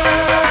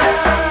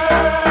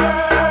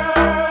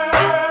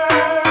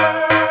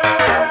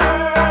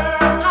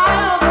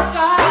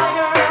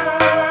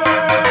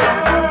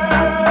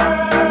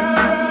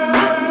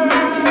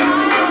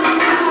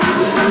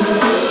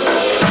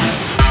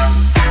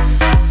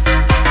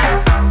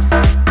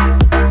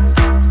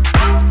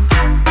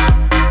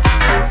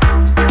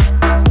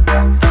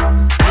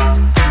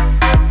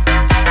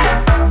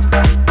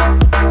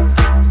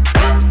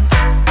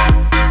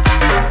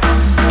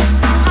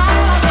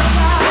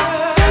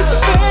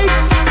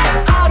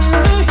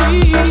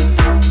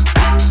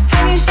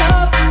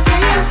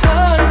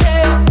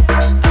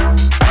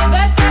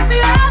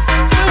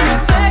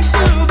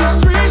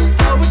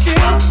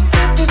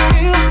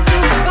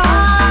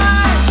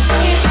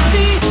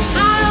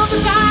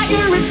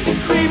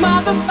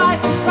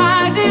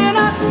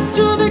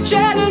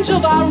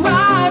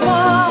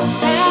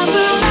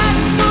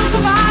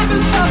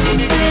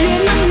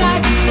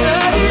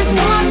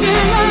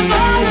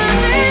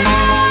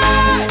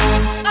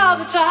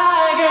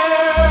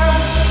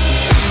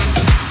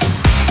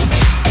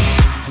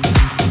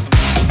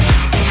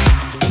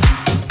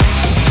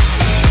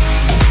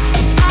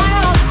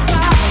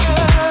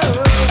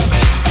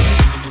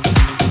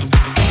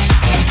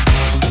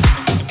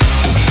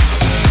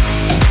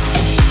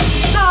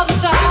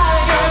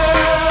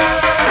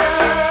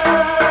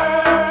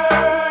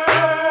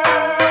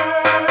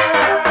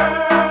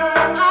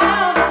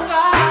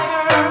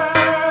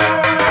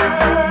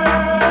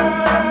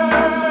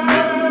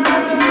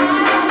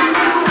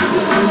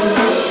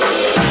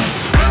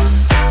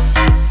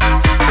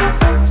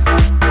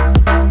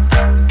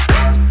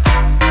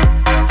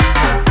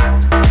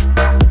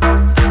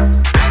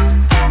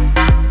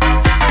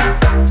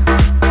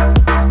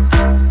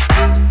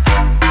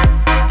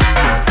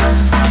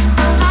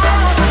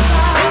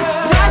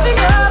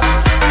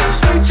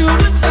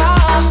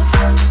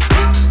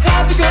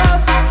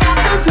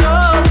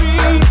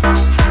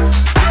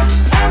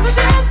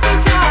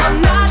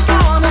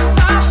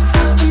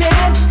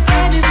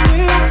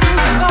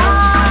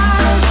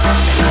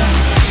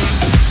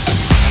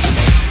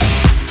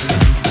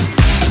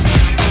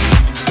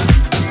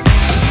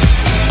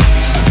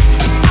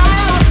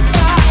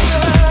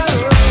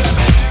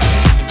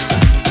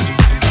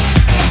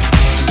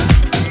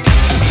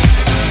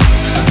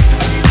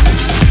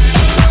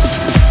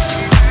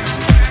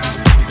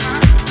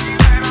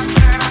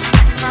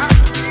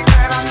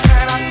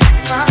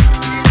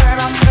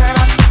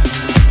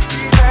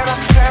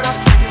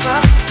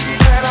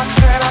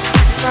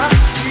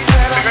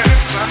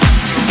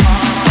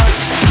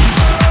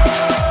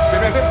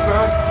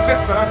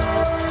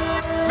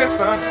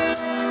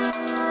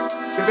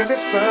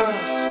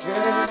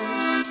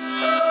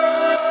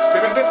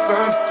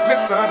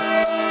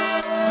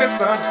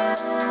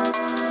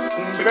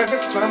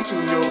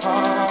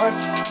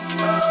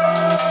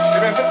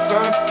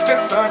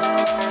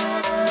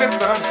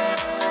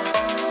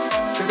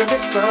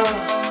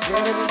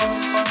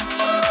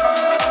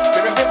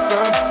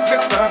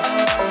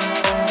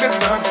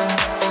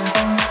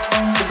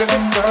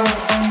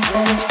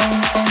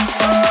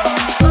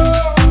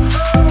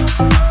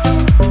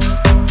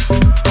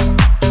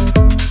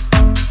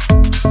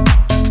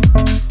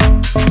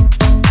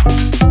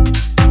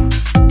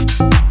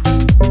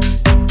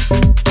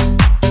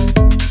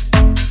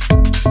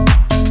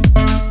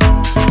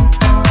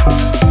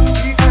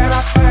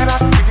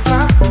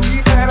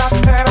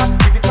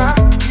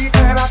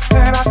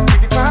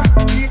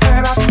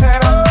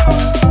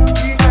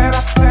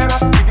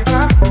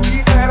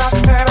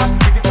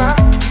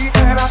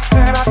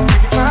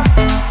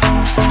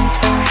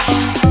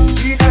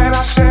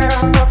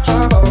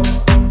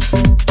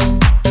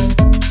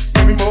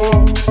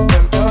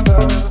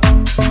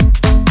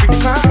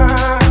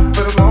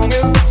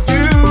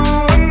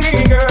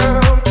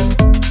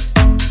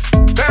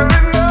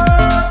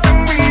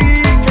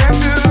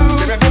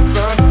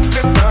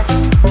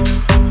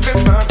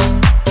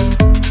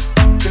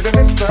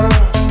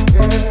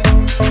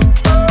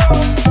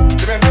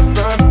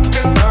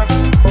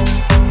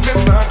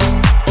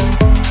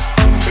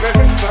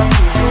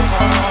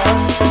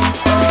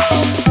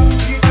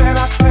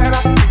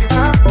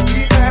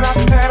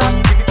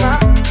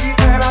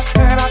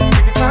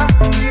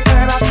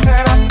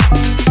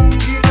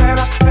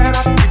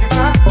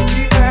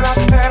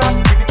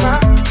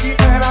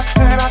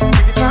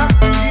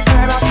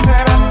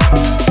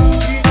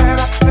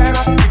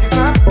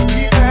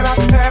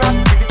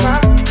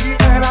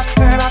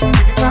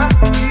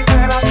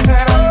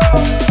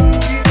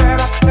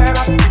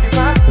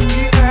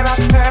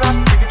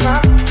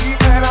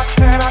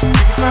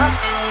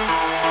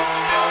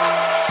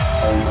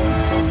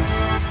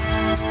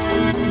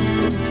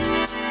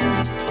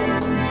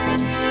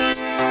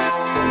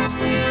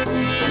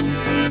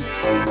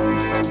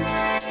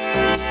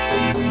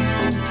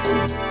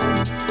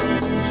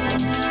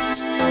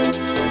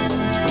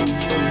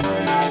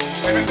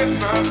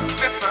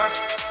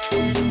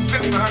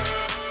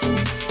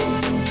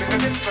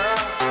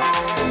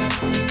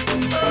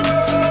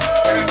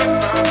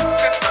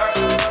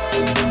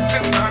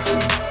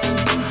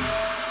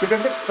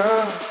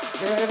 permissão.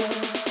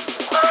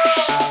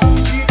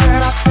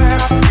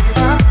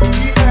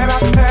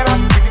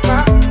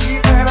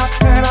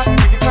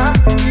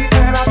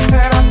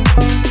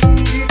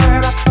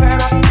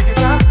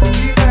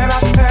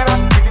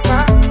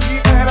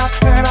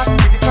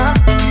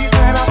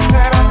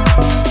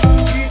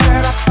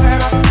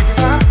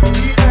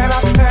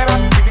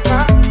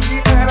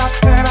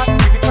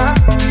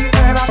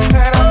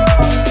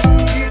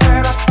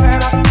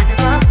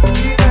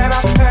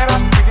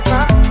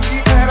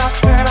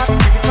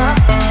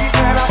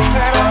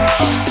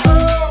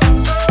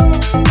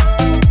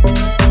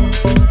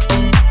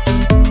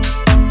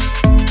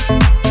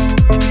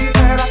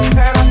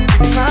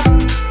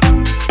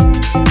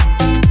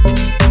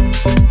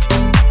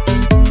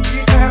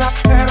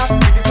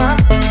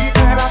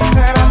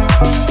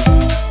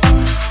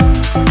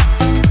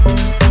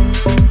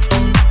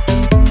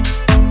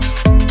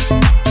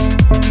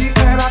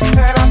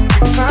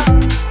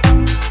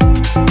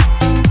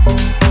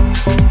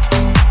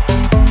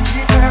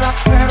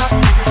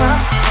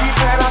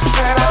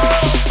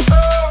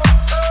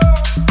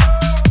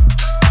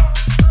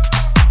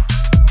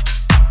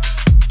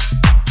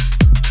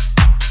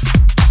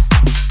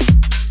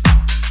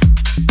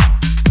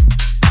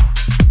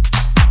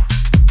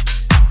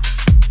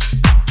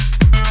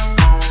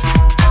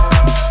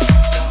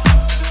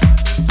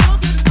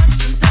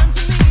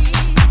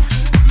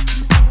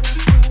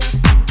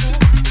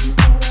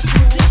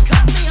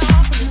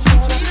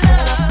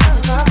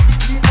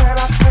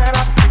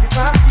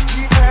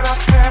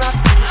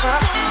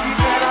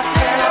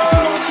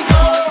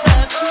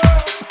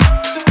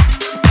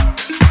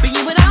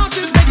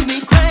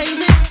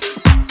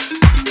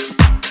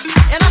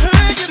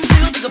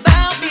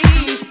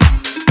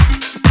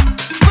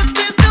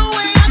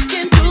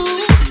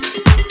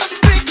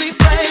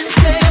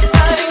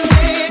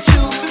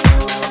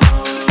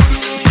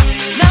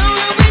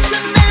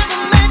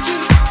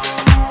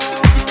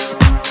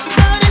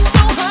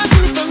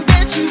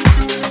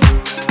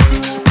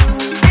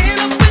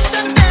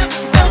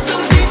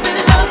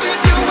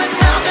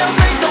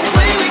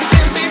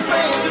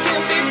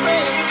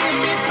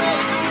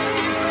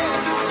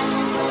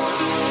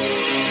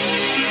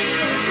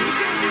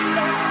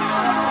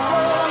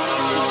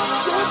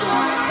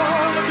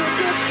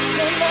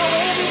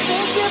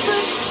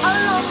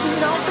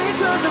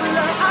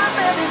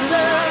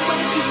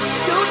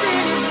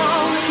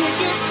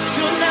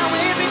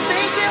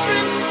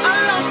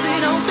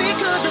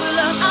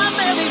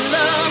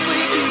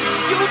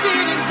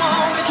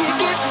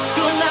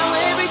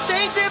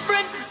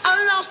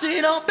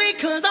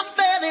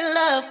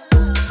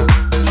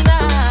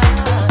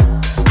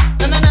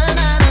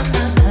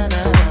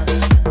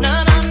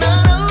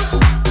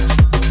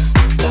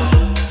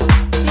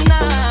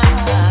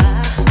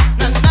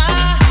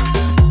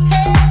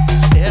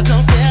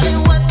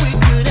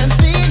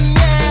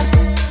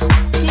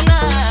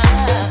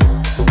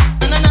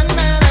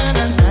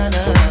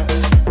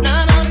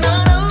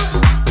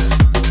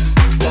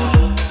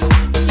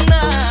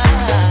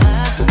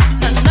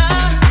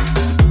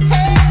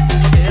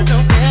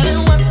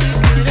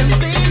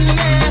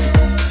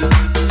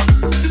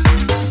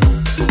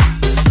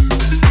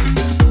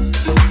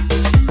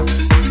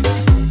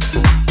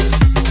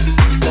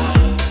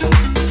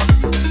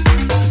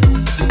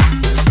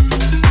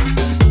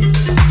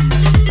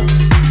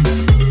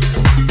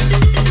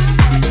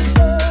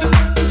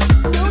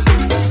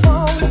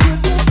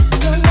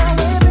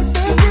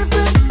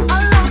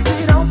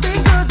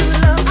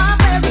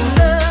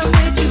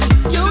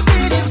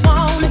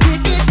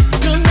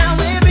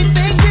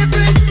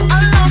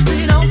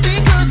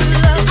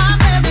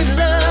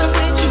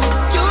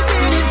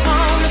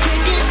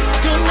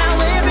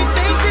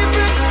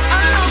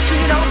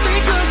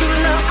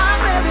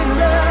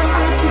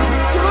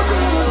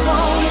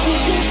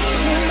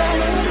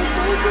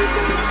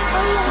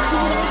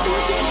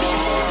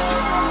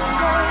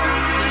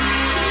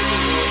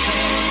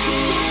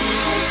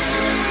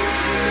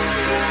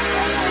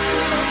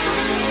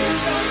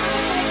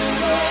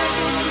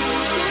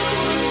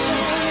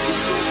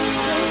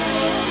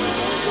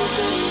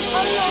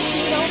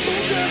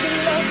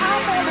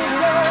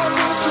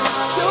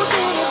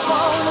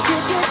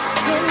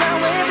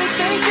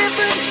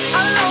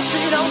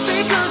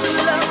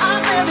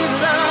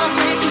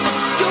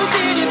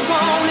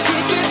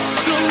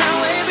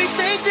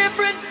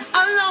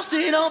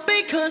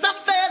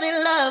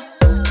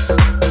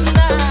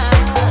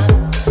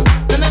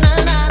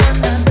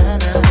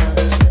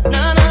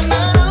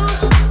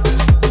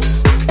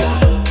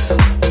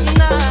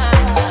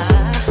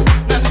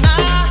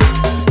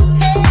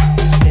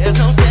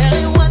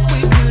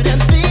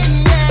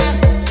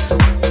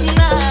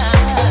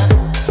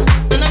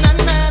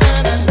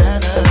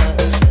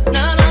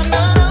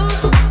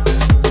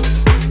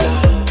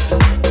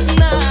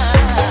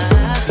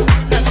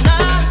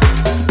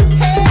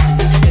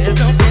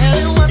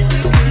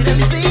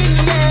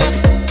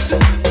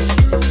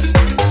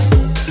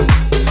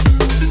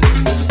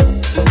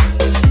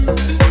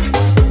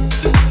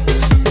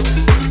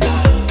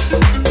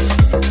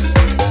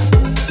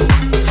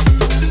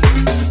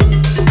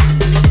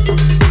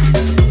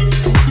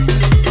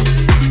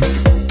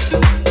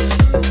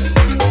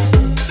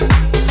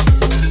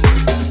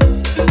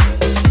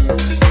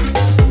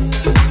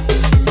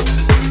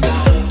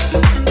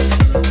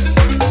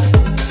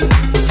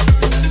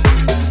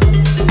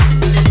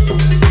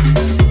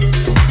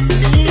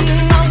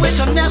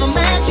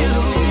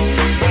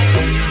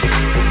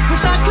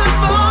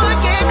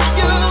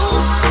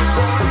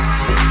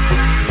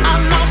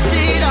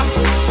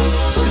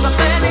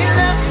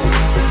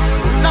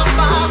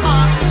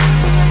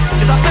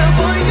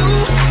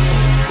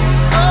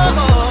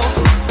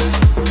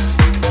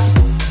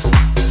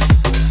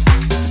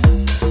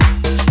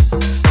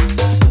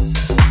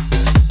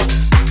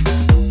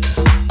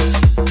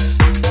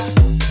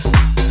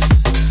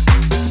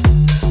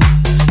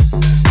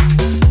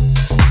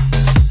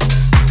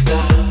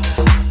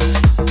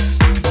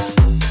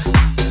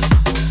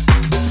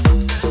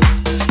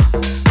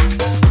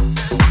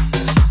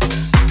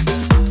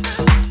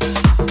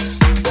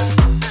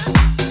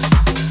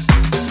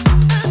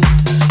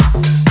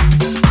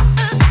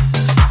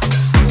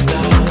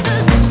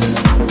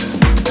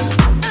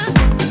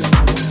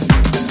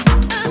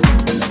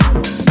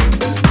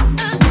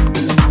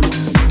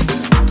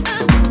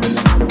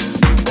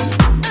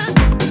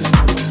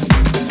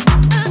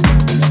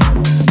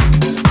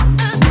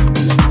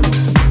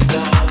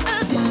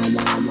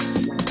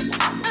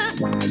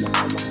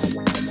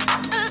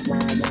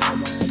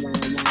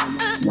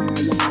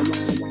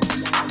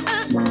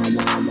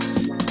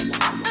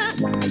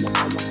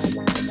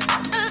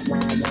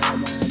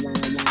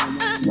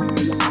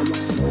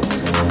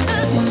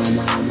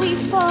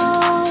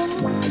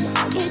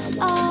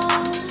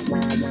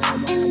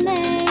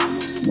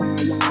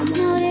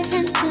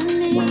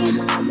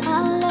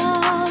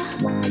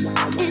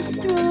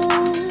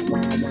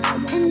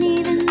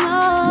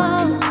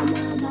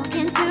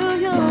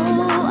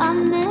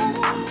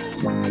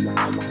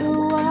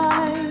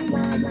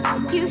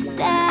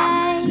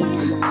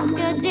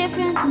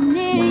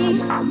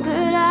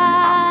 but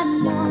I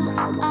know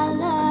our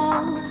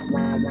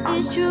love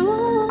is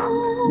true.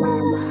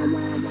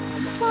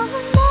 From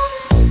the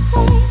moment you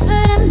saved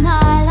in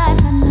my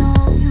life, I know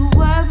you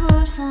were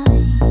good for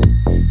me,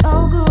 so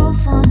good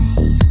for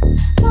me.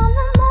 From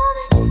the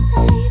moment you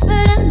saved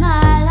in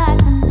my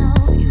life, I know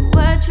you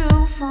were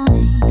true for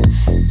me,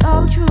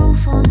 so true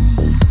for me.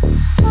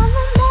 From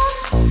the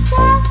moment you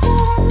saved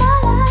in my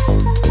life,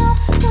 I know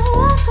you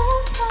were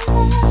good for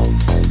me,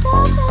 so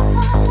good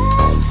for me.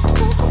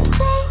 Did you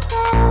see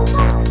that it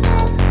works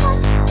and it's not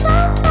so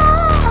far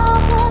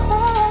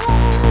away?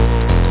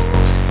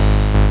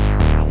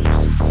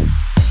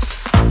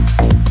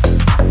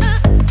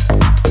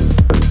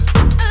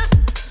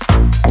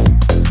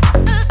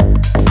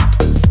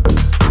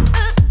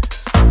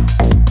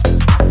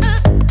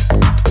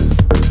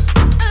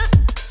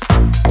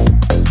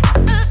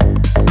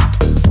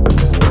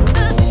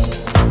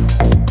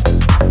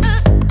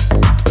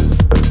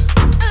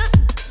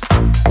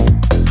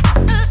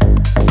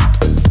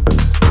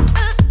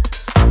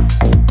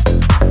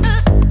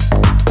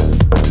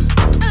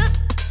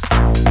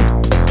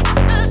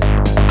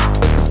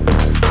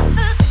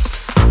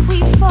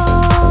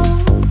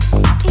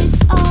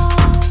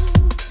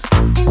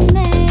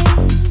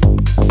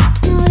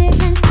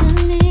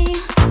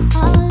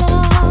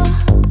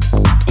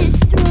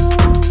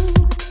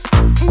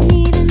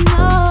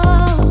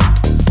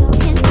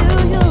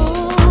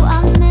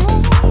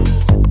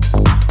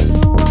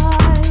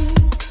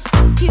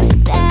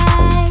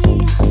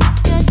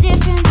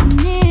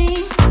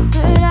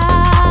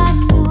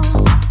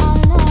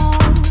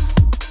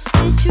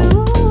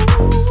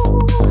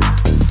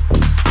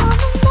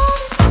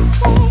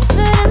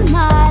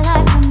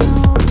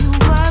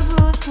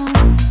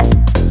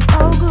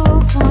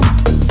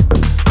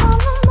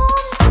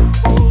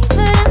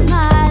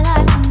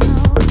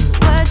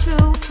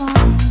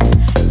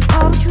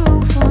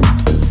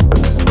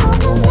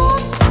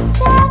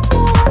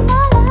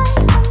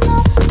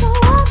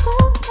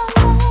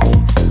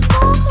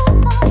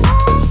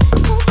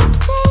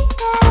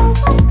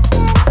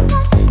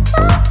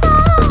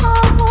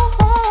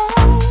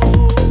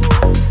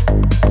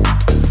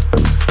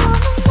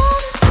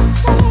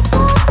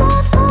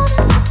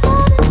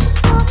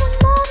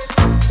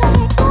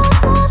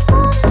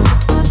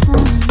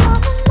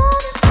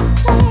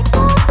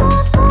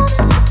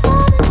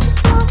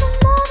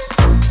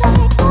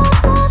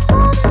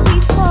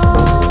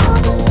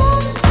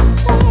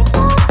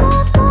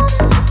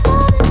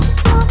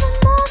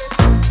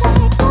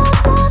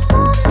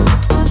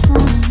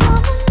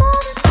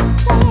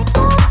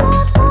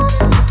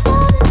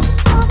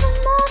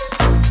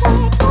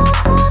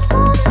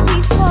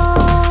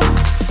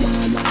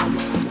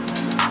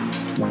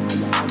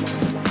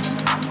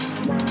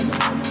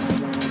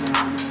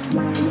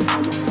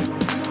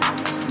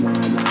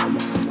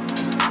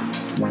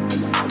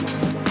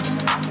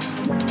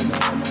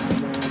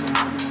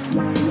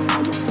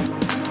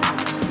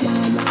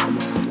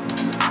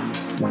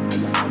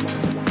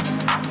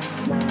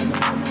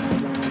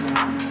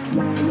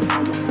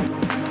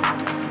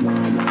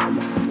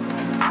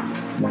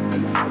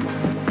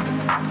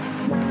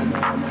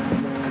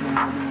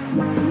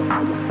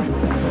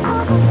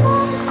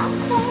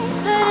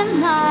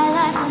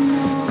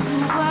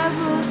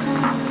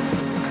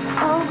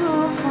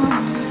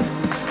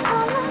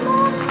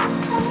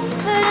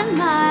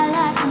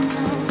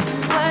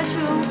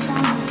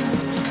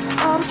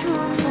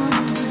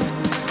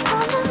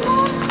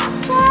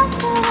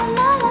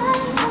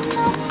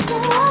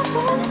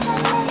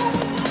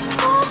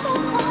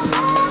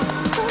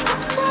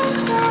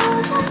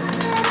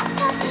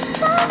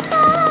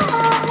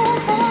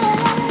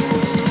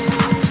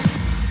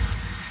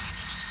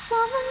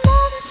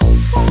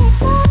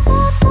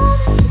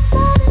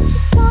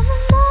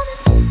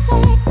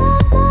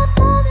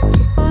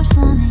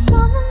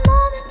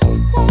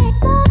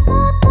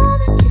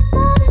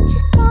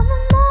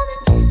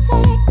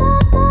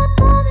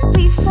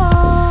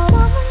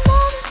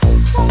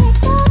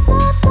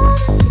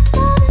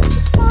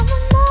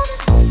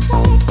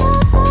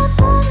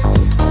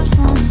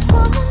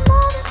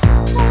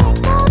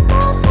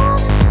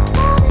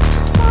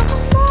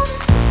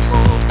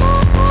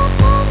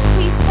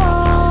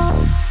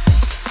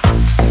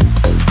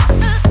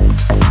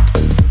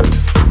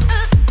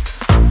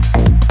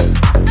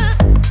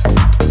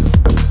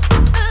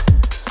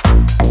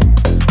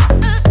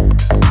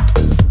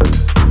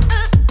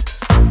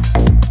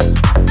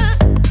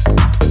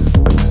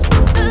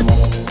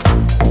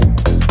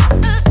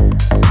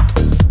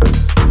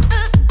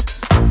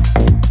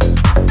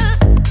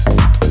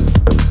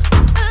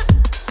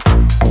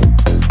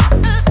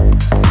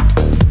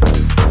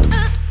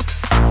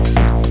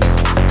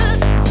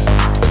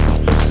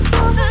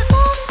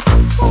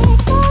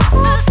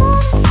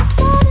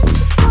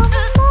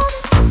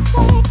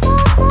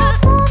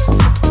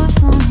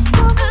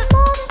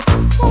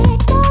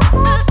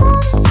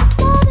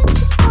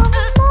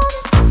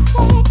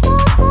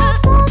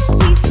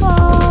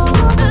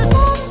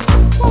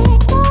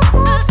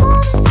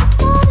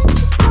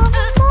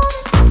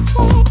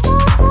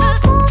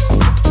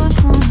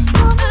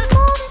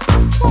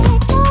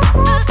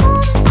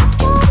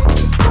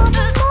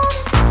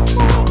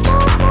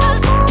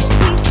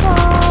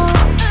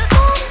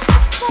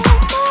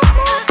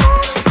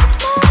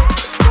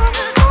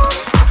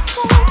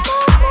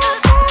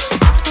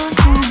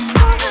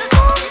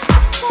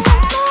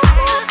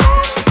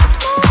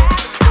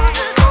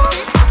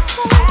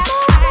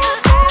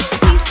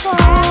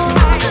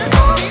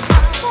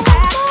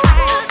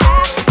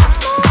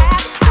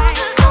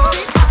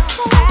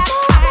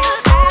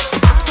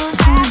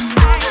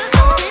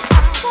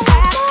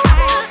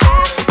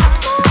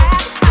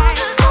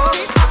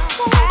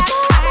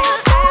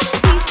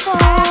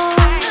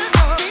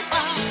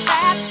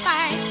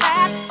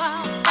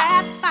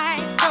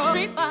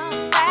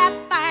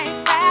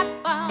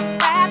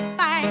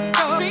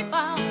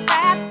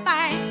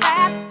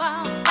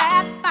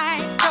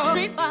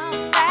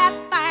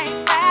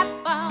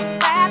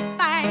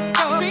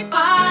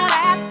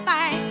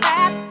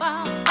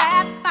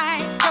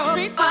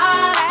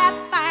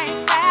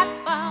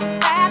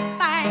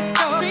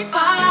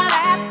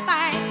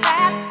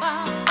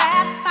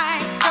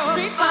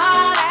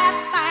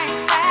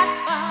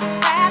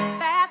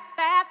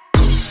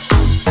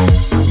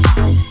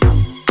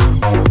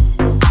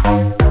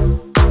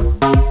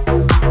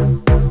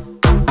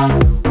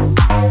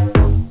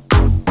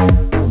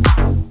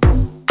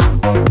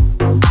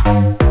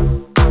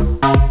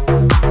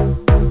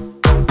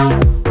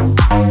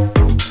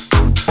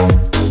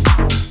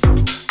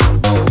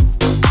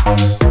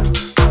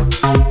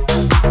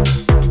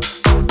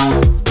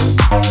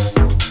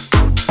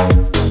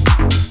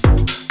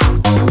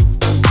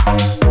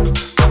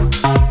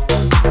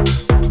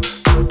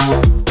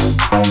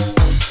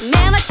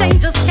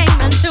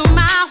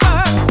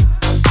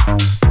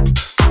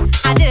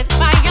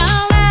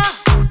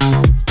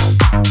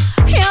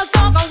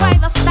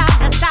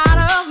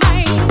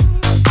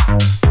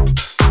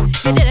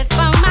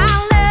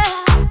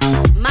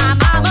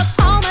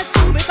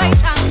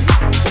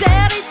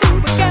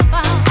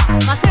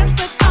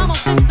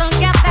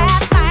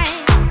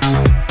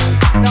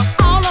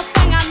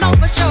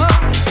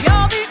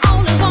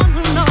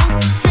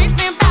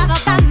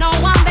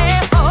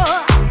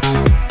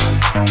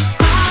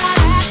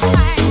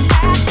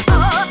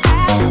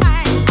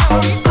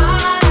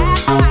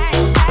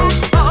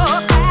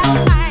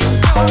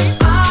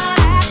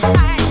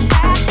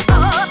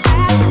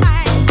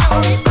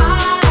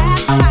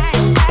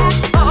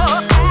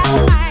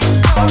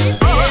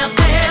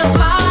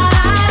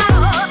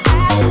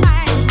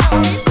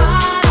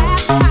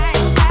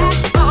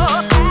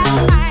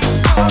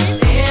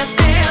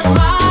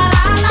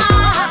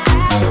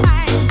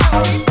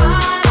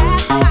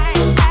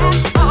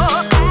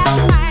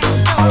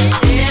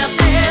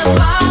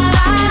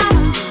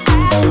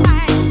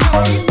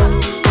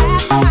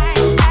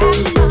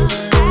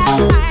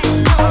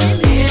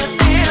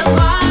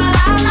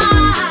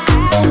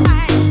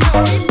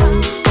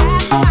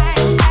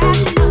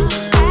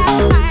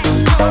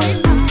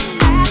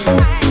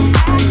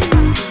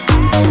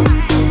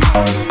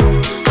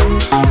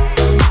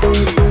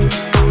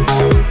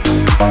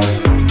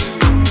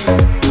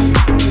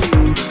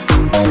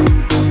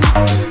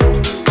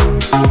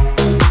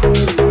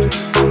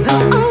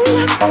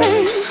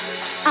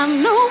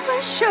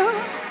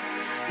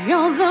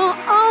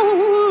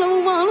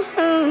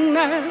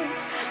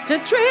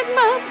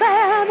 you're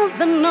better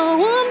than no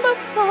one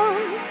before,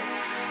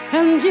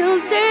 and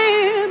you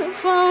did it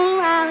for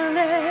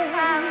Riley.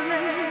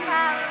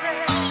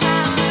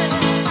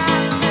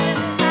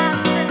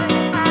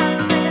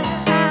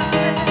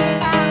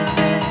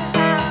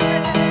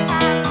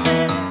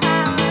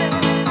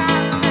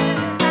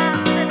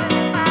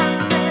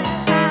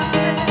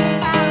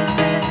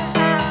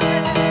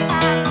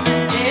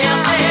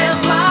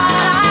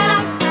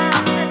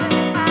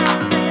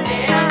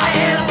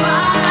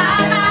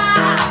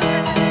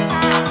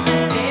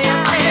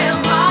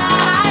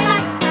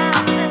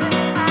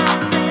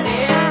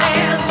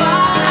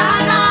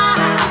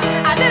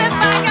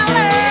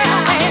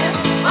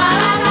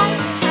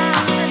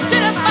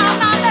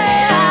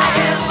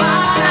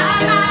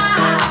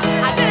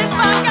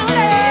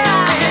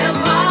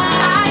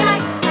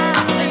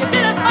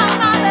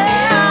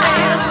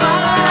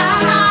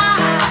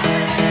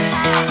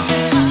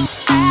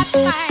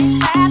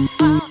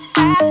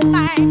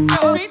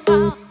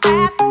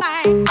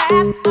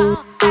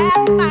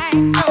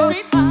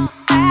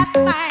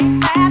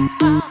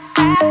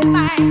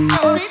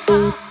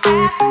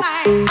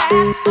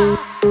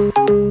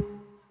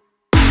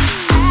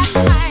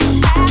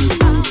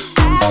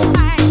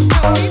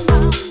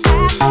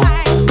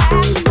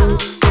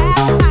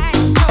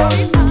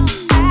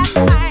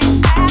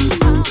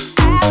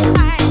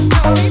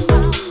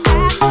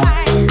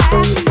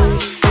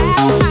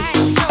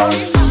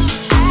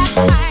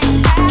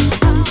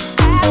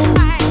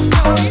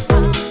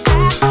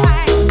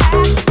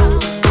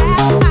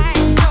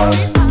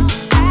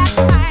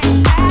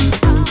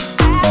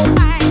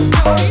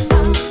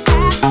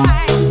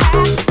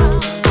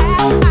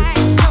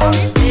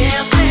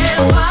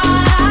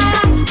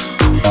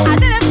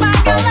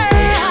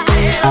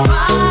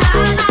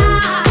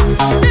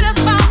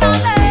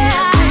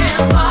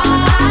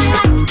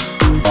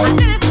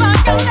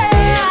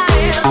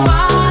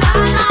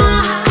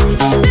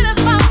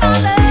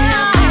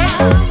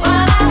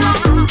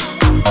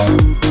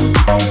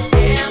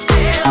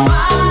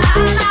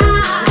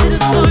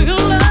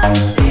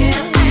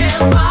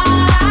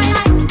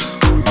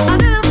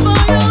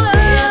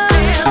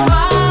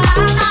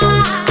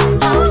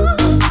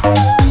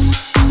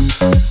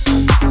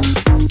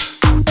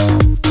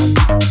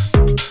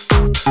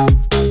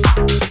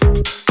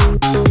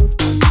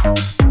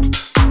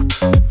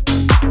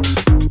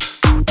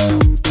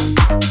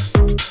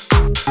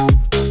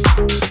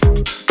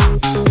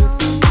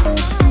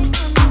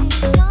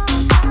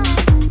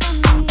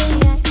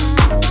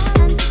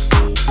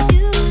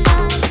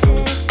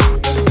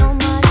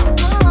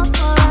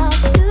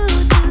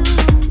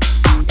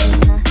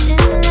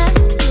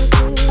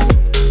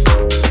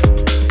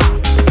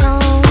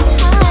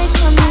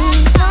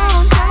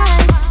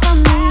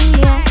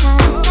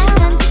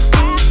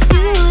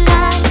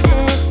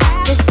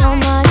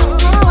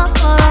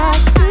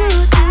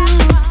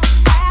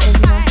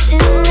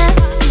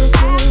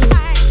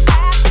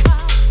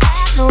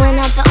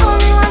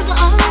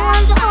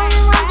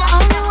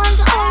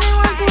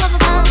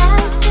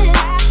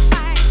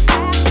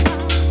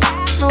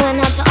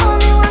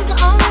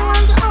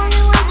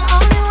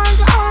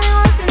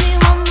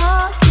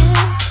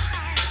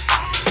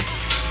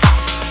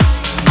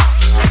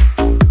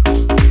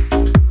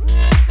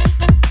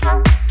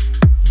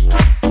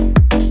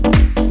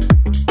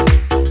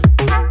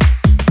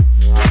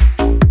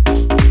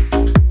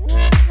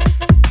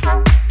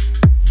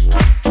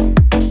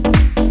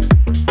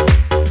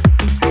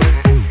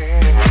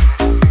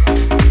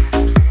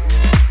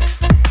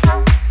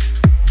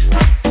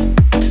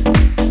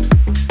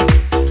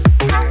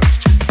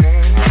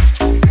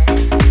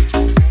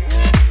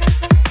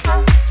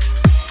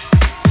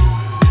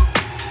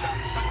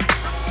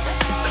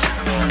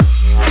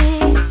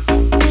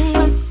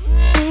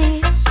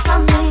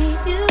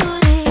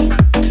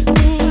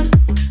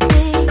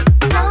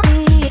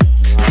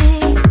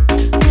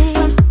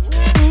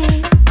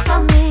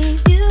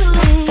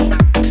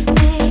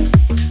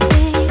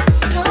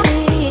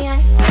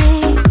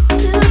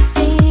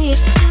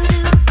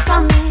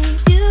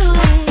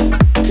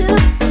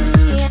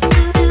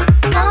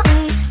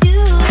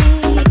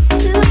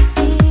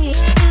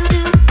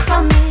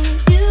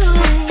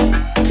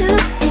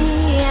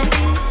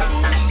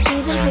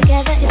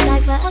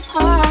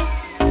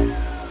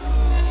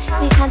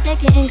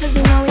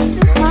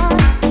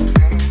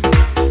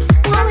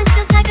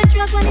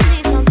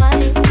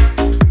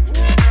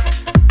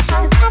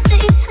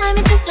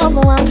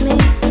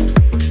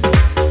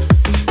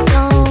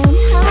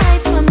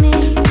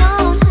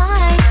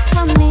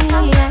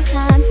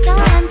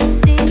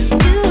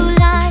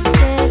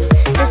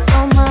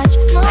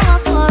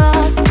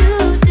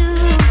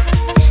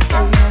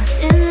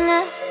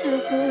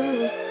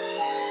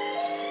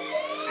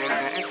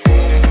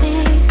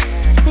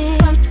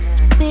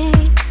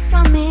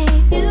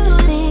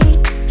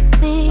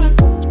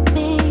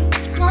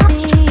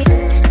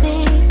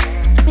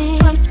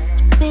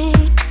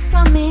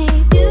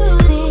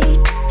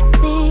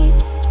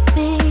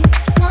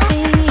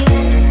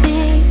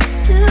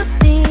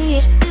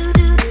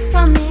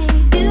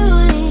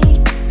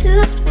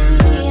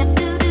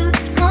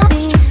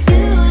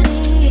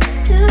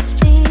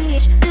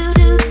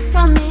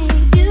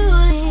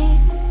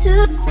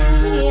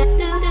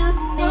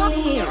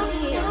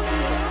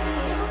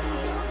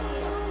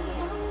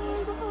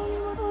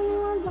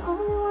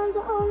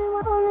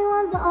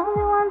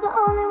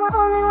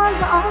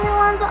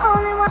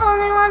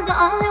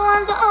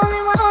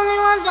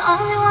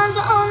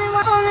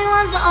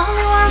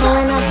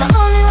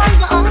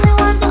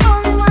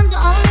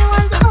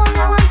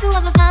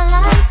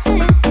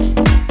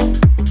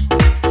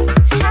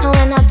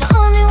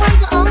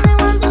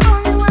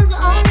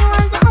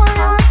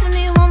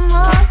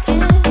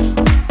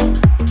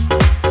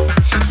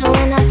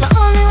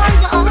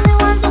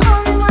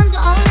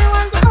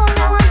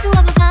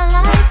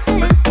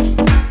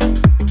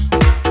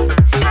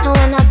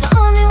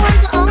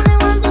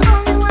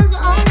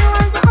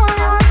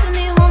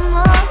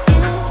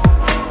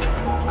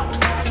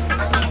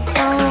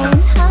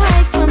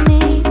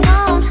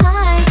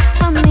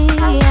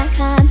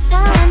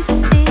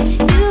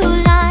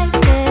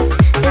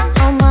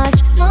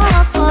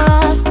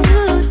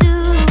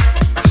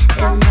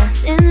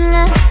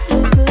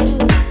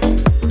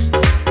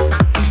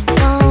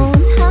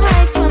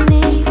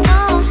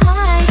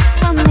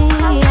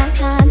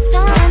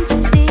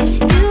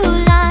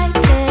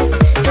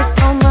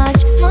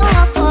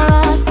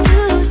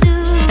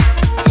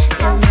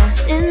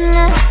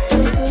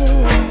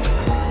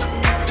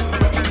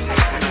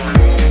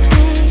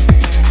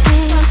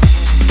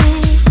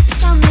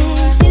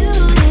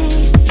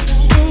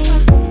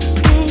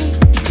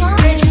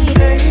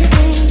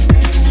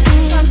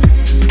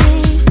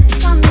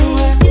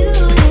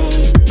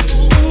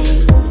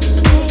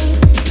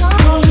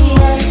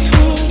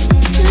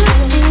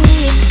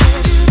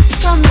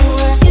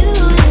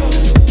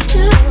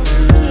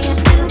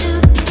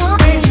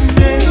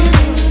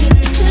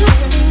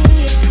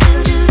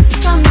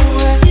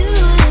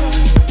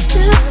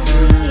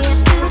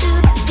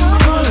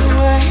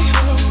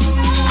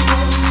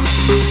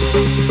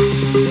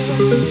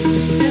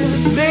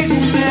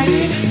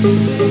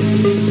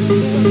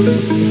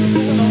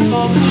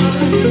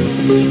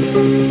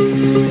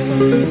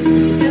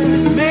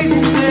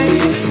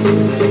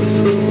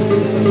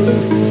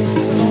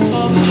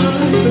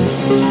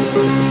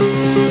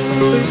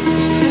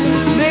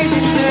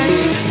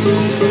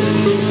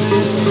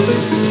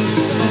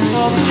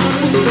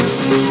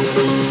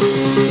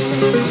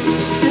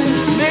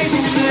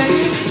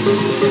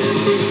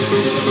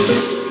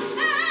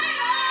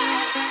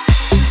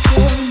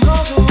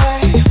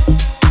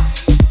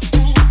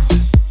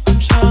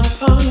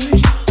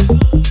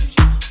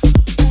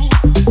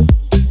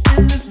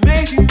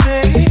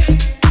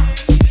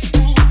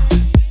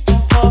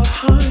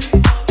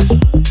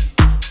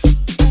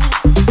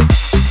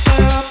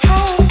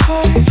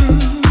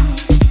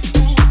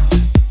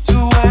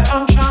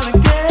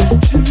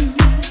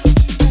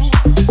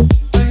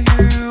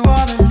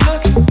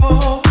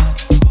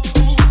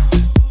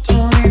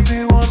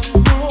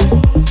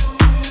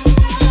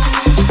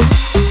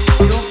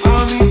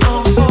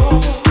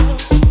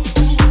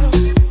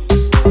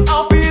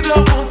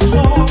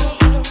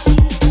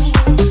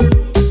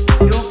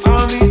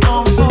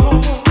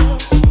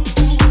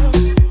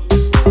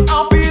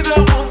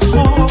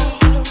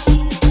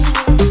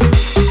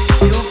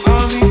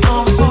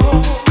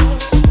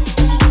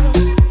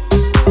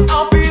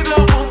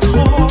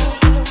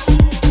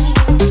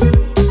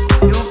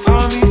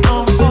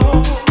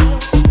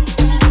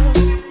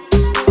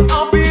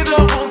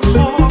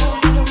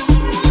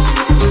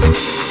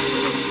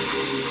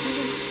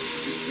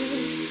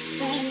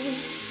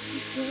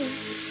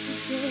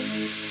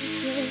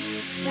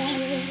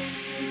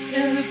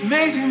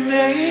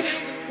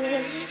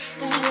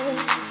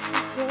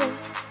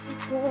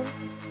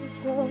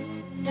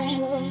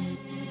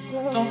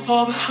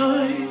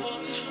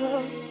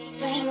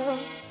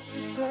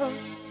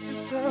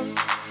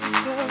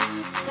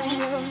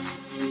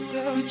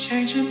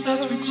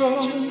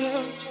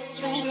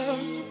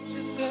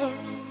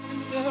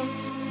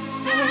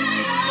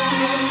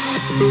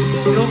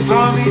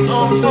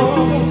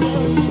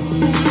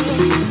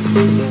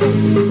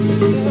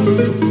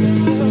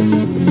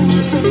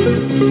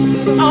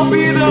 I'll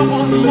be there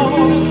once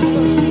more.